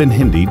 Lulwa Bin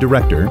Hindi,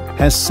 Director,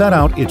 has set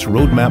out its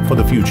roadmap for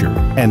the future,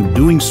 and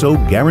doing so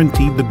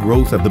guaranteed the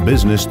growth of the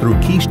business through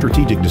key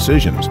strategic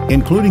decisions,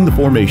 including the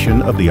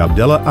formation of the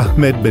Abdullah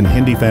Ahmed Bin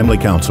Hindi Family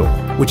Council,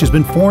 which has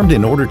been formed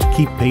in order to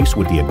keep pace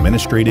with the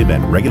administrative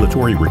and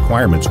regulatory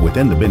requirements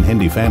within the Bin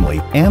Hindi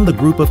family and the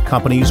group of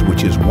companies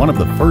which is one of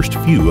the first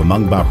few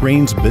among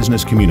Bahrain's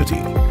business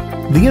community.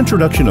 The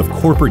introduction of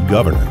corporate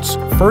governance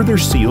further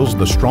seals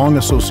the strong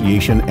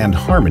association and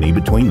harmony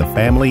between the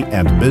family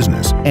and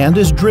business and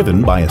is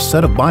driven by a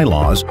set of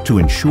bylaws to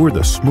ensure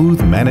the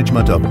smooth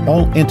management of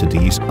all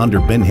entities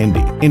under Bin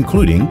Hindi,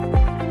 including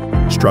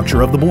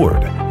structure of the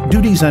board,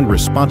 duties and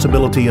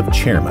responsibility of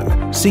chairman,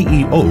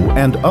 CEO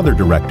and other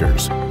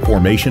directors,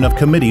 formation of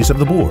committees of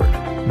the board,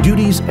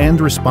 duties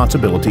and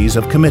responsibilities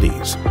of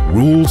committees,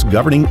 rules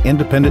governing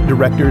independent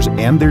directors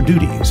and their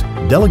duties,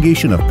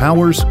 delegation of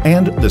powers,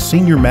 and the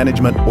senior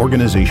management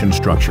organization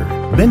structure.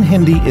 Bin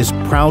Hindi is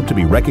proud to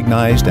be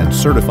recognized and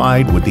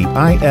certified with the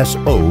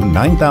ISO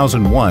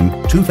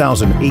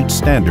 9001-2008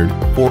 standard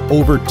for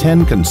over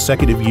 10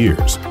 consecutive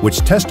years, which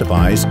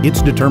testifies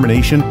its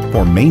determination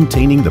for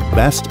maintaining the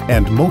best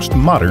and most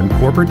modern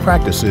corporate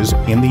practices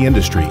in the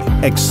industry,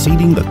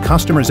 exceeding the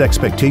customer's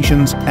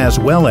expectations as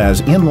well as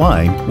in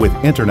line with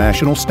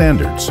international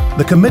standards.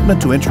 The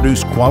commitment to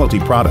introduce quality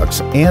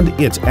products and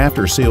its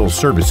after-sales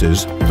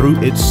services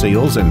through its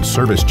sales and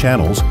service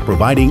channels,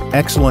 providing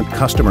excellent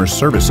customer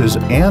services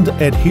and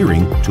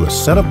adhering to a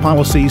set of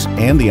policies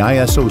and the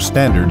ISO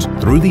standards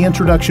through the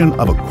introduction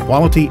of a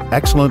Quality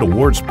Excellent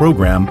Awards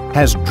program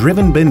has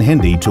driven Bin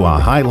Hindi to a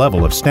high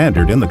level of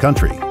standard in the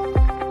country.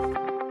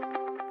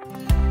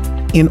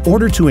 In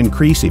order to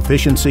increase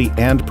efficiency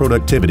and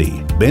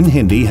productivity, Bin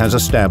Hindi has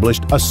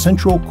established a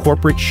Central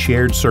Corporate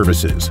Shared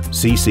Services,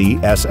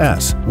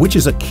 CCSS, which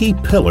is a key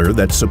pillar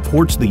that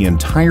supports the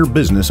entire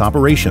business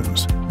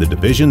operations. The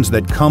divisions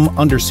that come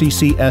under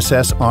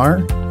CCSS are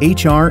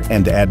HR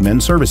and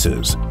Admin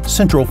Services,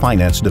 Central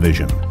Finance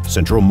Division,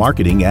 Central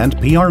Marketing and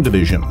PR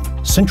Division,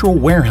 Central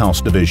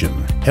Warehouse Division,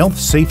 Health,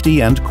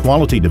 Safety and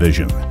Quality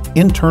Division,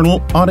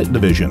 Internal Audit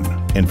Division,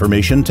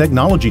 Information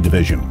Technology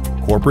Division,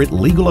 Corporate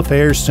Legal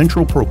Affairs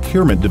Central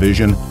Procurement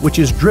Division, which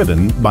is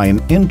driven by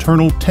an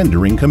Internal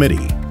Tendering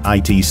Committee,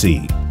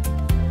 ITC.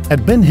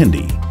 At Bin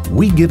Hindi,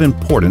 we give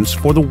importance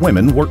for the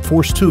women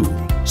workforce too.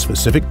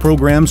 Specific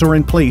programs are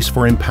in place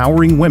for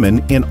empowering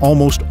women in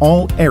almost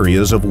all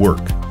areas of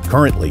work.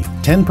 Currently,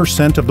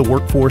 10% of the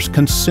workforce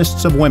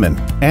consists of women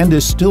and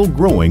is still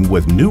growing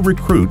with new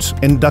recruits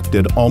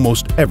inducted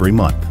almost every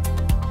month.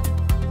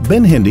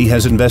 Bin Hindi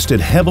has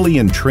invested heavily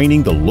in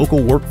training the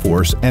local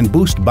workforce and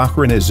boost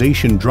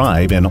Bahrainization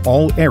drive in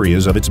all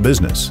areas of its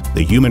business.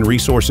 The Human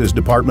Resources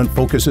Department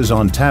focuses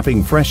on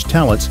tapping fresh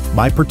talents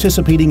by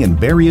participating in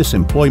various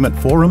employment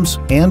forums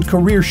and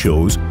career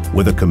shows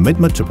with a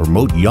commitment to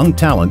promote young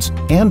talents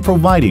and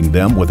providing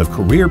them with a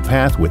career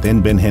path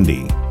within Bin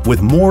Hindi.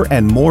 With more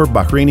and more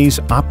Bahrainis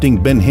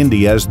opting Bin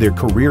Hindi as their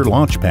career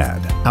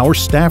launchpad, our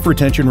staff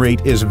retention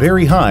rate is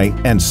very high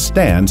and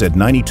stands at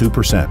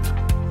 92%.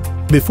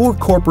 Before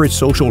corporate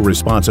social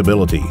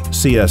responsibility,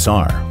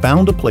 CSR,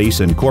 found a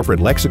place in corporate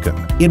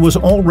lexicon, it was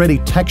already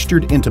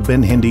textured into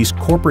Bin Hindi's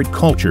corporate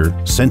culture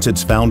since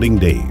its founding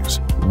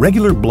days.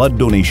 Regular blood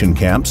donation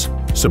camps,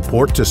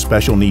 support to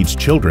special needs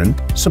children,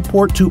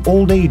 support to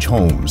old age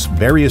homes,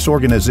 various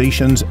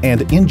organizations,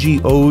 and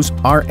NGOs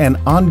are an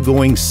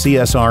ongoing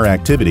CSR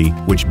activity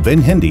which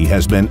Ben Hindi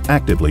has been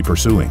actively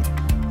pursuing.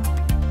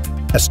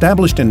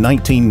 Established in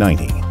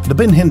 1990, the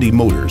Ben Hindi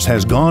Motors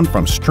has gone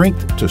from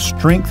strength to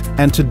strength,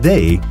 and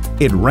today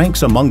it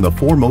ranks among the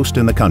foremost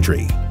in the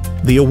country.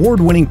 The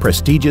award-winning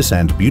prestigious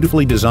and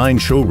beautifully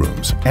designed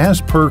showrooms,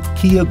 as per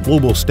Kia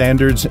Global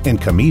Standards in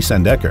Camise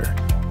and Ecker,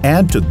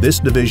 add to this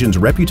division's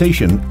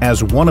reputation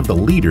as one of the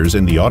leaders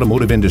in the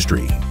automotive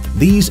industry.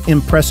 These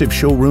impressive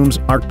showrooms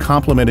are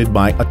complemented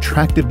by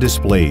attractive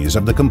displays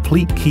of the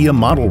complete Kia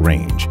model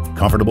range,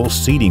 comfortable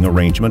seating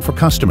arrangement for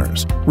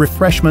customers,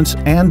 refreshments,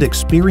 and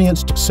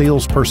experienced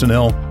sales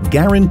personnel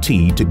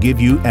guaranteed to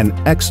give you an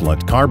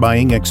excellent car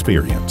buying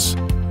experience.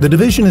 The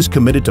division is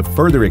committed to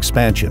further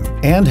expansion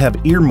and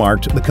have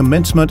earmarked the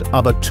commencement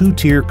of a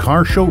 2-tier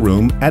car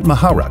showroom at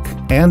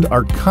Muharraq and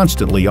are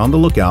constantly on the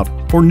lookout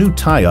for new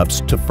tie-ups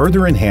to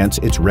further enhance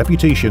its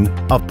reputation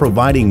of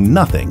providing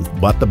nothing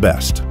but the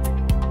best.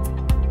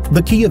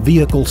 The Kia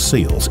vehicle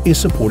sales is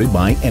supported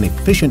by an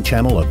efficient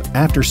channel of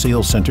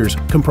after-sales centers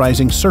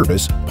comprising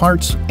service,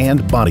 parts,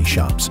 and body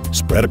shops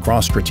spread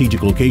across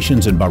strategic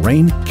locations in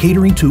Bahrain,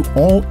 catering to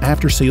all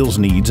after-sales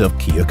needs of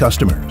Kia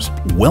customers.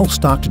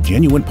 Well-stocked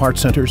genuine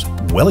parts centers,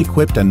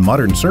 well-equipped and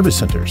modern service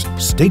centers,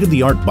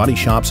 state-of-the-art body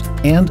shops,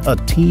 and a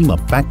team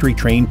of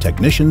factory-trained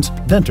technicians,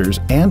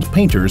 denters, and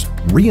painters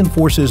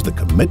reinforces the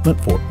commitment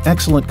for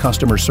excellent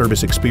customer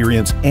service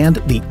experience and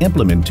the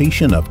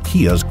implementation of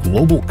Kia's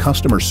global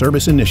customer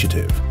service initiative,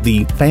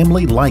 the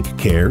Family Like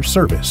Care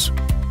service.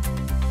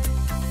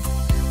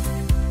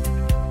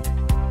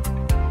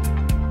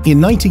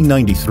 In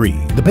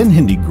 1993, the Ben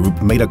Hindi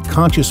Group made a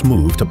conscious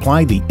move to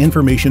ply the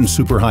information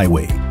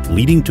superhighway,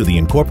 leading to the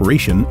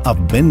incorporation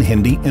of Ben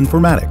Hindi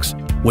Informatics,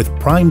 with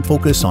prime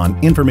focus on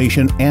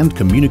information and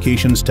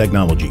communications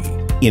technology.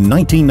 In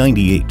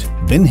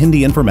 1998, Ben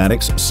Hindi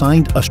Informatics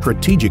signed a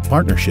strategic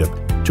partnership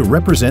to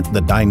represent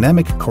the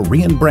dynamic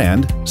Korean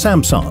brand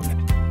Samsung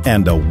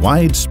and a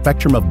wide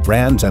spectrum of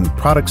brands and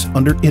products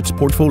under its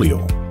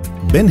portfolio.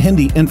 Ben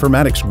Hindi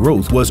Informatics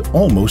growth was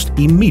almost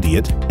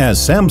immediate as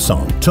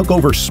Samsung took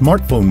over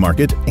smartphone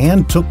market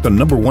and took the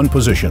 #1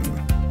 position.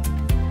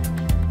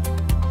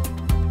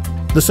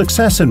 The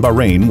success in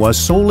Bahrain was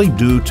solely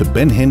due to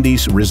Ben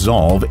Hindi's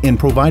resolve in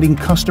providing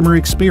customer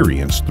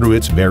experience through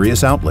its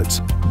various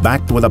outlets,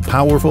 backed with a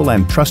powerful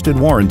and trusted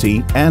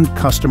warranty and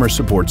customer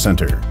support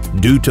center.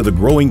 Due to the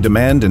growing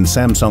demand in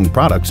Samsung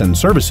products and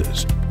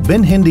services,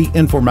 Ben Hindi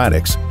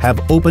Informatics have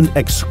opened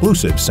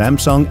exclusive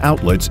Samsung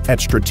outlets at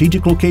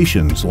strategic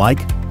locations like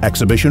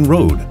Exhibition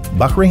Road,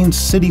 Bahrain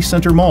City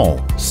Center Mall,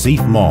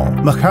 Seif Mall,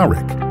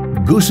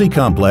 Muharraq, Gusi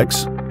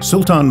Complex,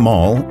 Sultan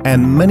Mall,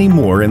 and many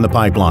more in the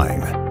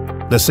pipeline.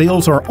 The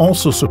sales are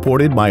also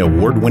supported by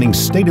award-winning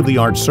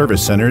state-of-the-art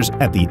service centers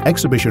at the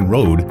Exhibition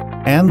Road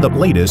and the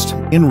latest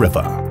in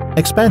Rifa.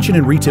 Expansion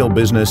in retail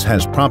business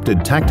has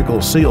prompted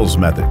tactical sales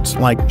methods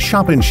like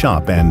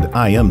shop-in-shop and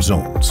IM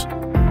zones.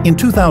 In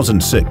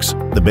 2006,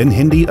 the Ben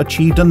Hindi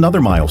achieved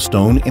another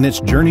milestone in its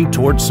journey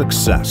towards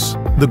success.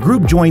 The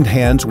group joined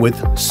hands with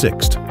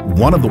Sixt,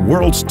 one of the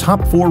world's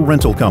top 4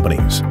 rental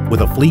companies.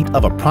 With a fleet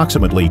of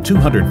approximately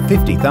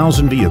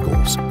 250,000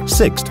 vehicles,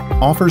 Sixt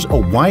offers a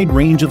wide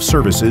range of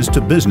services to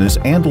business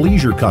and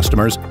leisure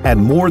customers at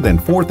more than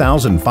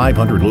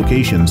 4,500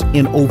 locations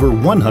in over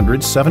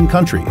 107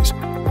 countries.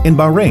 In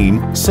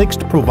Bahrain,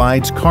 Sixt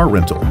provides car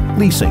rental,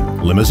 leasing,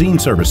 limousine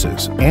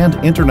services, and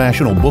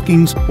international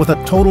bookings with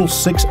a total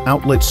 6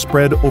 outlets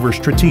spread over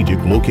strategic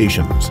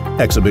locations: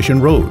 Exhibition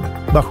Road,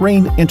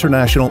 Bahrain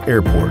International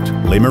Airport,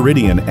 Le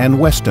Méridien and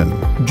Weston,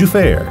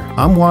 Jufair,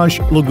 Amouage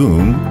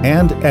Lagoon,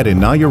 and at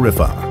Inaya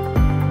Rifa.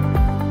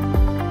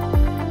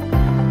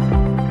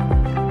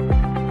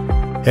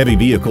 Heavy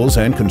Vehicles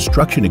and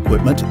Construction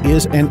Equipment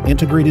is an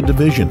integrated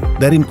division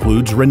that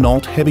includes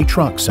Renault Heavy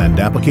Trucks and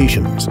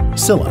Applications,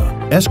 Silla,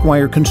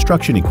 Esquire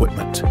Construction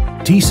Equipment,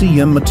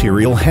 TCM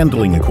Material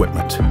Handling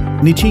Equipment,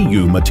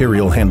 Nichiyu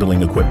Material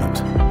Handling Equipment,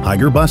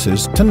 Higer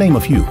Buses, to name a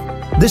few.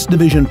 This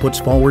division puts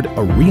forward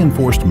a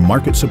reinforced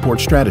market support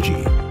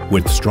strategy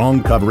with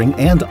strong covering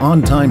and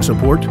on-time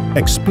support,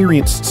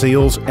 experienced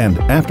sales and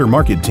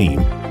aftermarket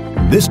team.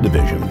 This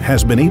division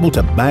has been able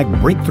to bag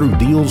breakthrough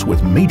deals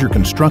with major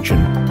construction,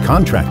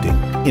 contracting,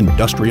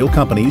 industrial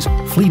companies,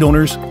 fleet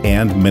owners,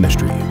 and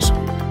ministries.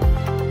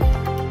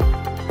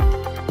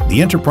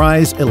 The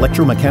Enterprise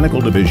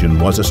Electromechanical Division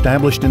was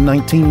established in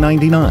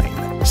 1999.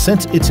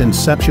 Since its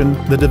inception,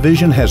 the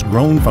division has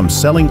grown from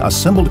selling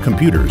assembled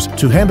computers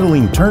to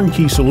handling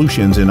turnkey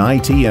solutions in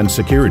IT and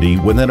security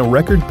within a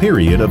record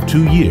period of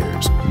 2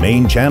 years,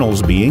 main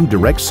channels being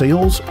direct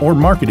sales or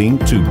marketing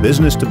to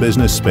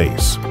business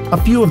space. A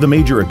few of the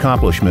major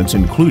accomplishments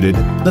included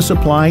the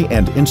supply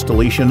and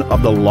installation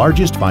of the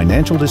largest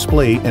financial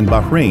display in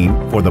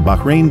Bahrain for the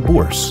Bahrain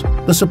Bourse,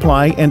 the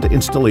supply and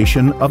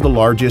installation of the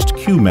largest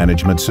queue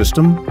management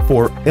system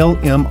for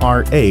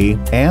LMRA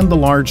and the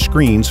large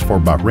screens for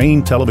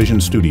Bahrain television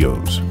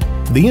studios.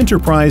 The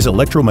Enterprise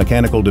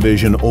Electromechanical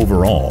Division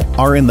overall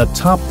are in the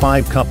top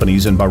 5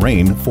 companies in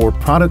Bahrain for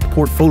product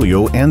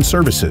portfolio and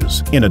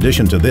services. In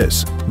addition to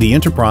this, the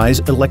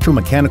Enterprise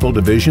Electromechanical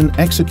Division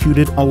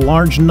executed a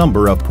large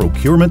number of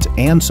procurement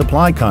and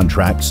supply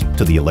contracts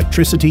to the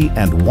Electricity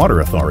and Water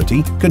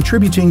Authority,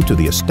 contributing to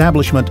the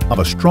establishment of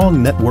a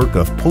strong network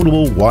of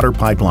potable water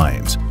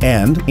pipelines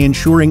and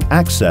ensuring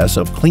access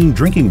of clean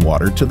drinking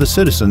water to the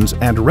citizens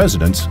and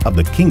residents of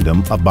the Kingdom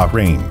of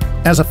Bahrain.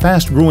 As a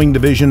fast-growing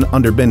division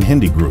under Ben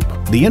Hindi Group,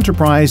 the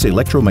Enterprise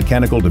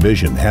Electromechanical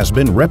Division has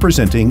been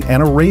representing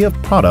an array of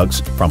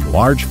products from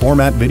large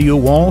format video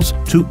walls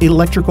to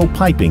electrical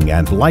piping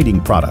and lighting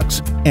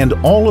products, and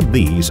all of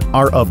these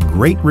are of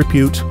great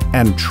repute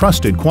and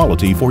trusted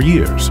quality for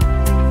years.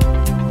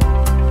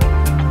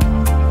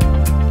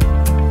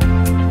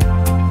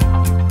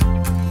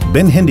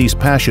 Ben Hindi's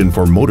passion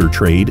for motor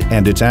trade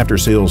and its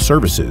after-sales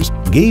services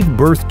gave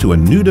birth to a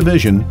new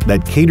division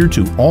that catered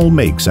to all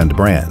makes and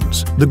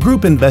brands. The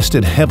group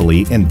invested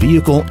heavily in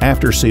vehicle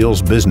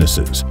after-sales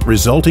businesses,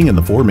 resulting in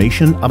the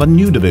formation of a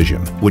new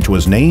division, which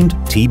was named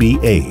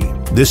TBA.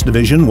 This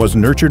division was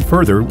nurtured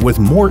further with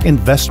more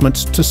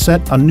investments to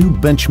set a new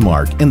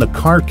benchmark in the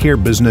car care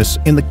business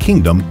in the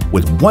kingdom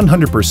with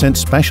 100%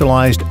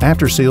 specialized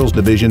after-sales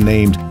division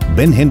named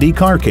Ben Hindi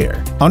Car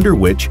Care, under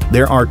which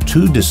there are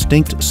 2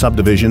 distinct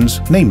subdivisions,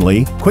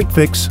 namely Quick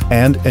Fix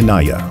and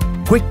Inaya.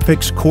 Quick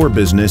Fix core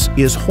business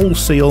is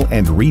wholesale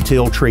and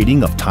retail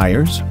trading of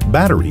tires,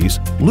 batteries,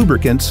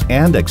 lubricants,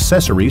 and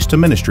accessories to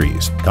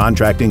ministries,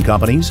 contracting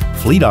companies,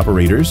 fleet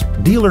operators,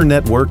 dealer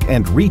network,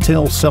 and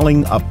retail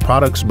selling of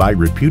products by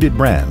reputed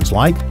brands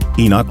like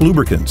Enoch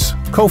Lubricants,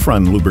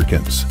 Kofran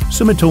Lubricants,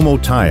 Sumitomo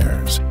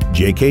Tires,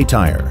 JK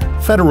Tire,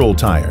 Federal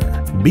Tire,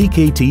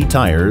 BKT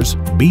Tires,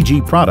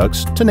 BG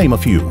Products, to name a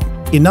few.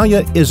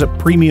 Inaya is a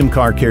premium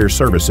car care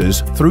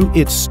services through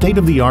its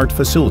state-of-the-art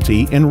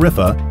facility in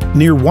Rifa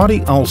near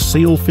Wadi Al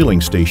Sail Filling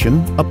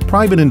Station, a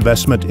private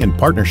investment in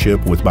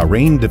partnership with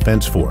Bahrain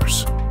Defense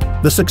Force.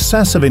 The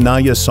success of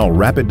Inaya saw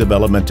rapid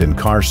development in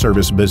car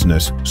service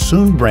business,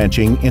 soon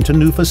branching into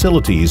new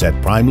facilities at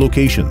prime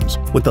locations,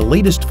 with the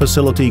latest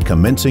facility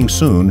commencing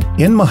soon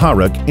in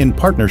Maharak in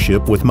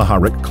partnership with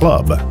Maharak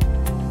Club.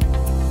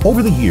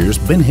 Over the years,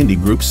 Ben Hindi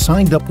Group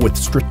signed up with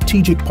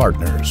strategic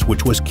partners,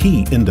 which was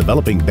key in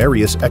developing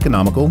various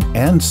economical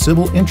and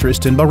civil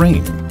interests in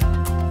Bahrain.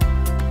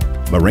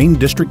 Bahrain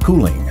District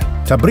Cooling,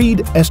 Tabreed,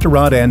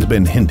 Estarad, and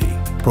Ben Hindi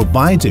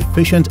provides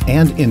efficient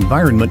and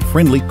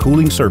environment-friendly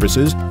cooling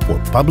services for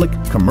public,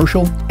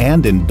 commercial,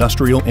 and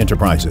industrial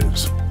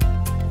enterprises.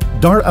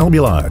 Dar Al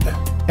Bilad,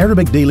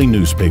 Arabic daily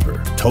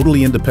newspaper,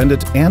 totally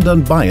independent and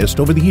unbiased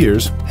over the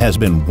years, has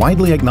been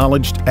widely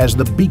acknowledged as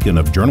the beacon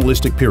of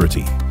journalistic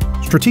purity.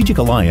 Strategic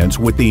alliance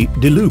with the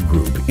Delu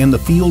Group in the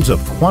fields of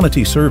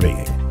quantity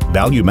surveying,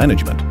 value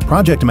management,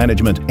 project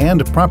management,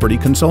 and property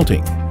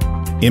consulting.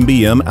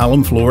 MBM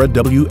Alam Flora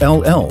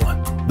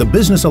WLL. The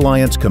business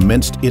alliance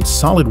commenced its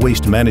solid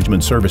waste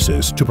management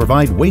services to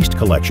provide waste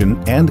collection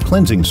and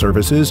cleansing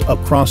services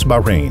across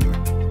Bahrain.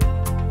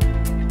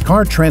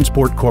 Car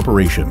Transport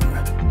Corporation.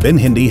 Ben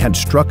Hindi had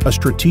struck a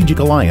strategic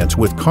alliance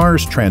with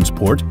Cars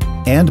Transport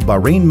and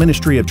Bahrain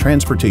Ministry of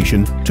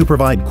Transportation to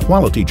provide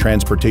quality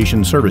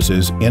transportation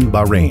services in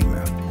Bahrain.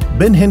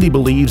 Ben Hindi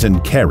believes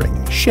in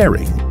caring,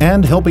 sharing,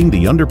 and helping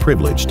the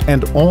underprivileged,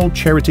 and all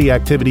charity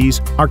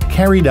activities are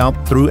carried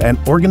out through an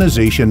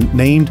organization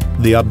named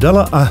the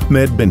Abdullah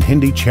Ahmed Ben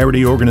Hindi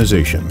Charity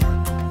Organization.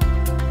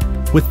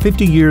 With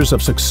 50 years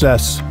of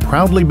success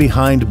proudly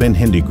behind Ben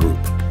Hindi Group,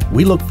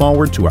 we look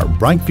forward to our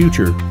bright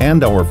future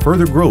and our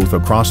further growth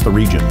across the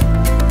region.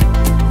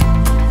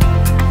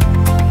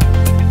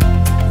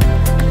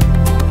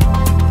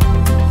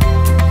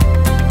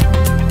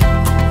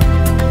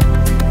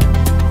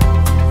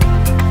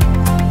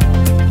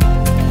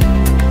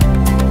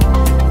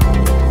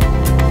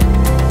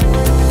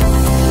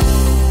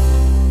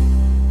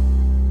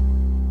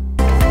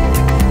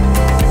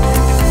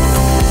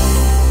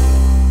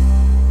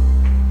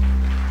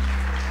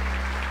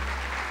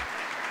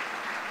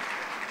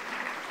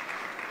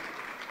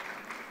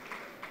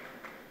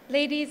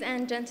 Ladies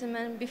and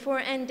gentlemen, before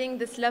ending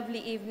this lovely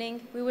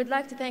evening, we would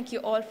like to thank you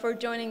all for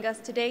joining us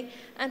today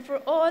and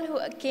for all who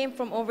came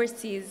from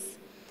overseas.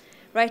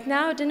 Right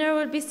now, dinner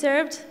will be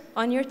served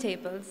on your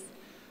tables.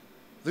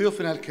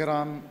 ضيوفنا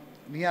الكرام،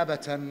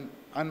 نيابة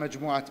عن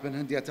مجموعة بن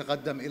هندي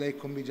أتقدم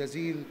إليكم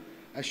بجزيل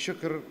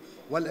الشكر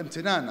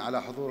والامتنان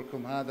على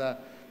حضوركم هذا.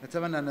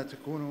 نتمنى أن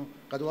تكونوا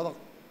قد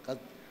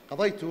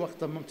قضيتوا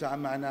وقتا ممتعا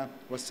معنا،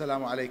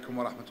 والسلام عليكم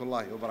ورحمة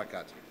الله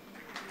وبركاته.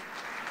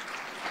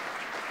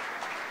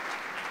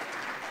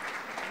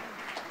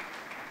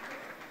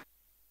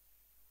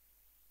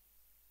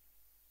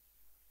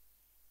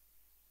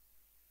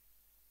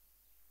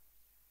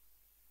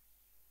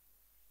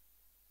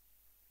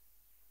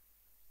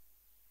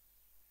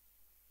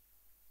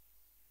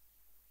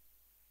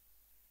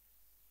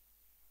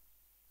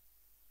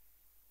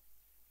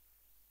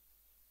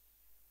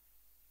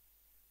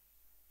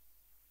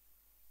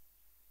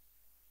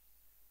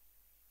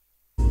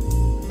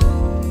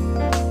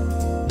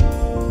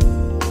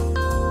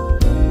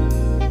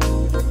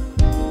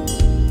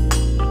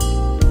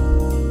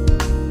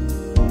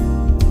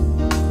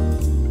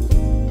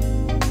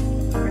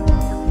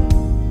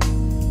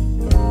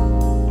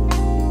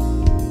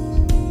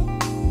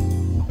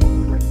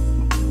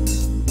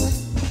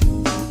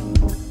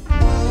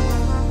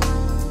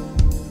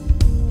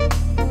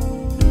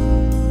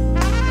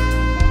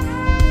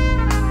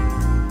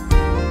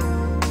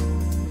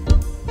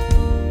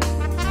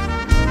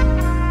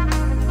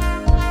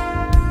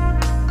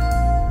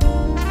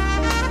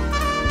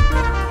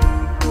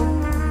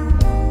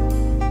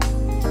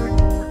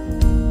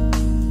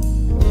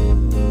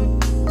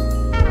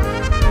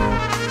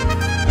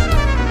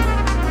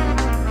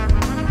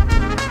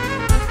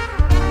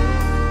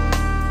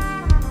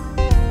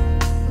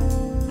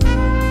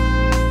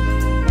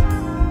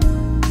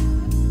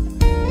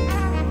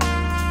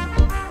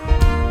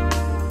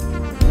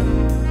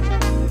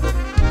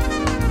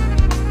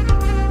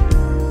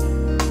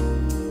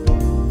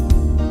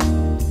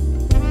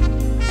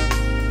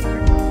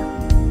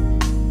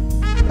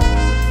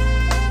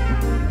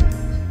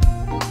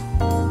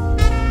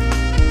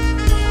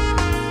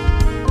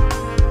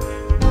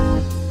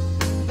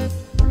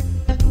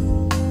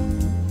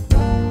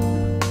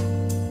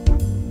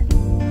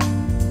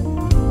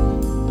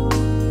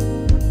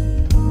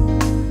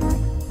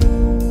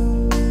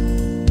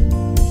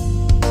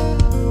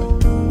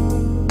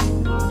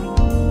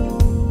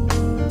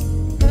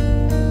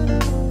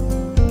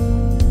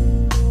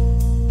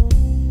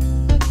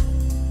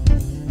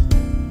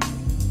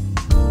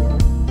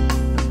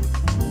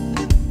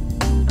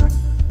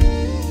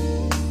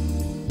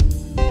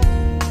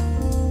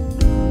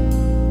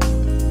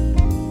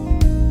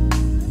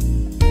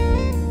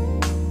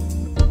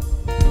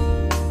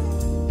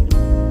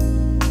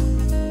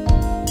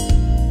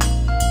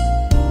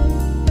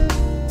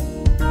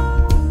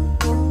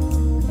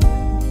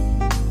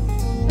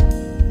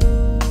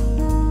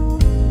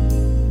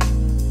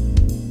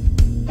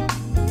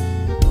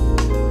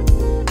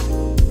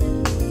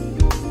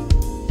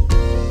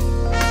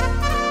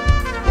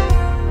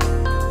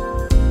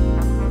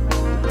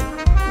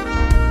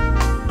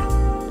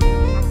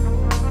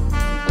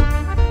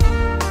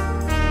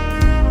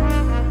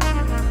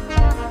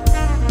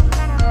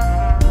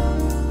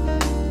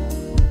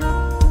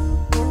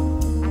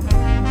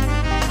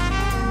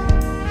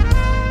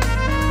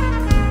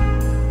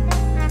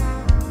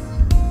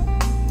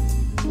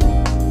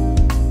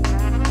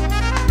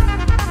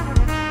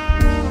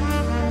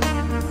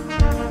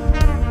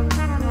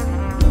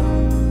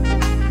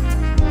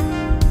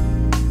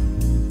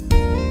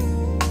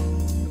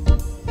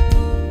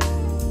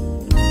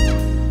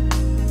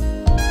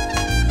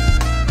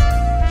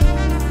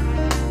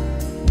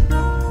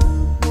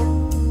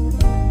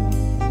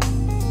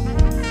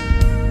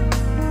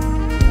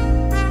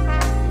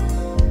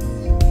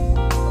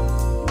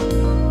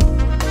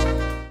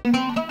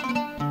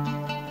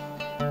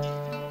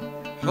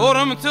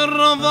 حرمت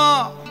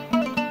الرضا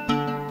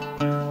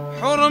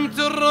حرمت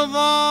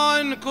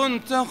الرضا إن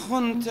كنت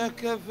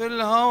خنتك في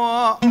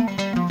الهوى،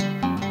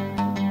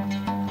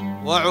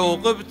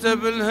 وعوقبت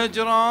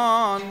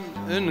بالهجران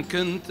إن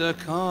كنت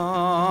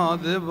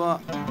كاذبا،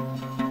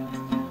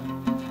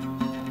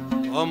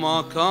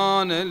 وما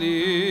كان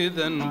لي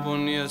ذنب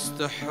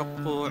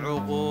يستحق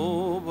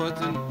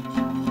عقوبة،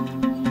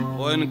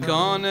 وإن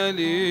كان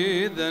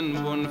لي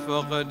ذنب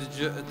فقد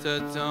جئت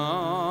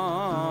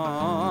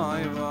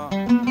تائبا.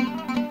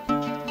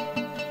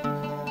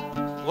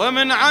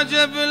 ومن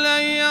عجب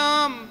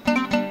الأيام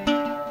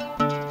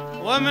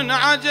ومن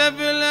عجب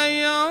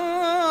الأيام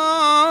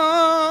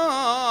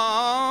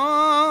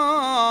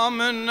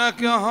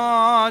إنك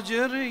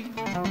هاجري،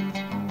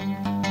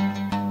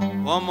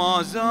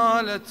 وما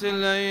زالت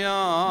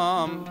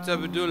الأيام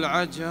تبدو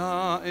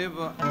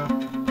العجائب،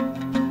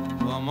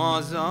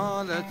 وما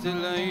زالت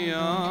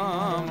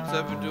الأيام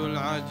تبدو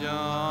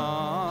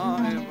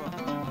العجائب.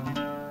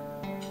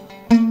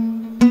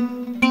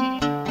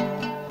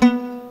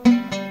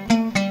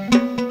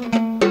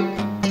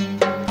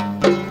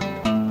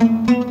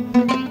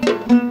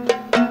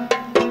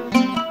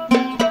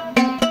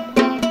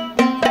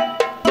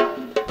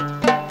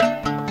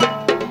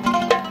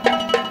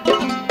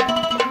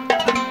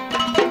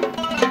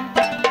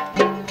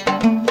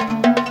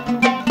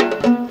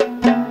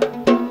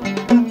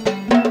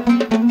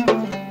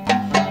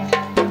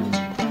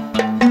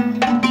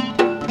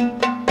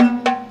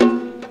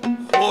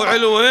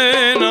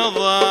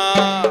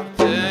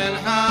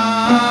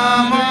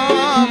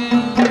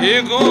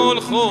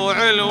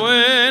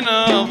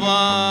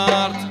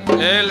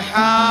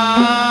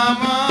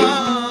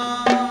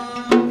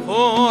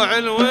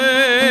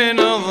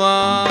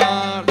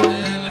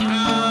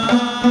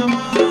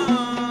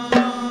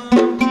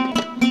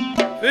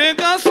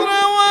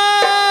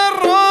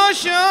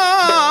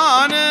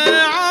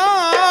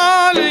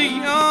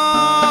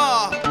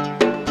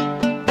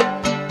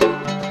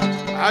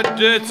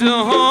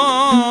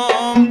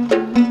 عدتهم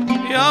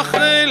يا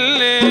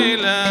خلي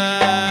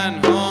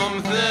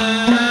لانهم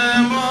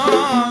ثمان،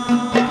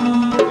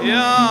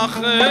 يا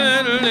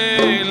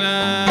خلي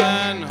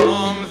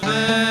لانهم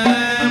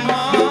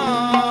ثمان.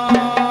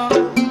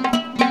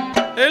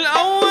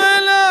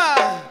 الأولى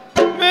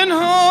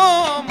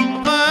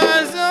منهم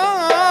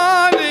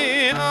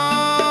غزالي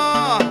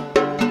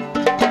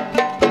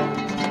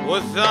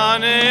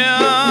والثانية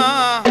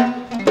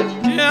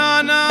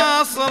يا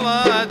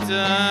ناصلة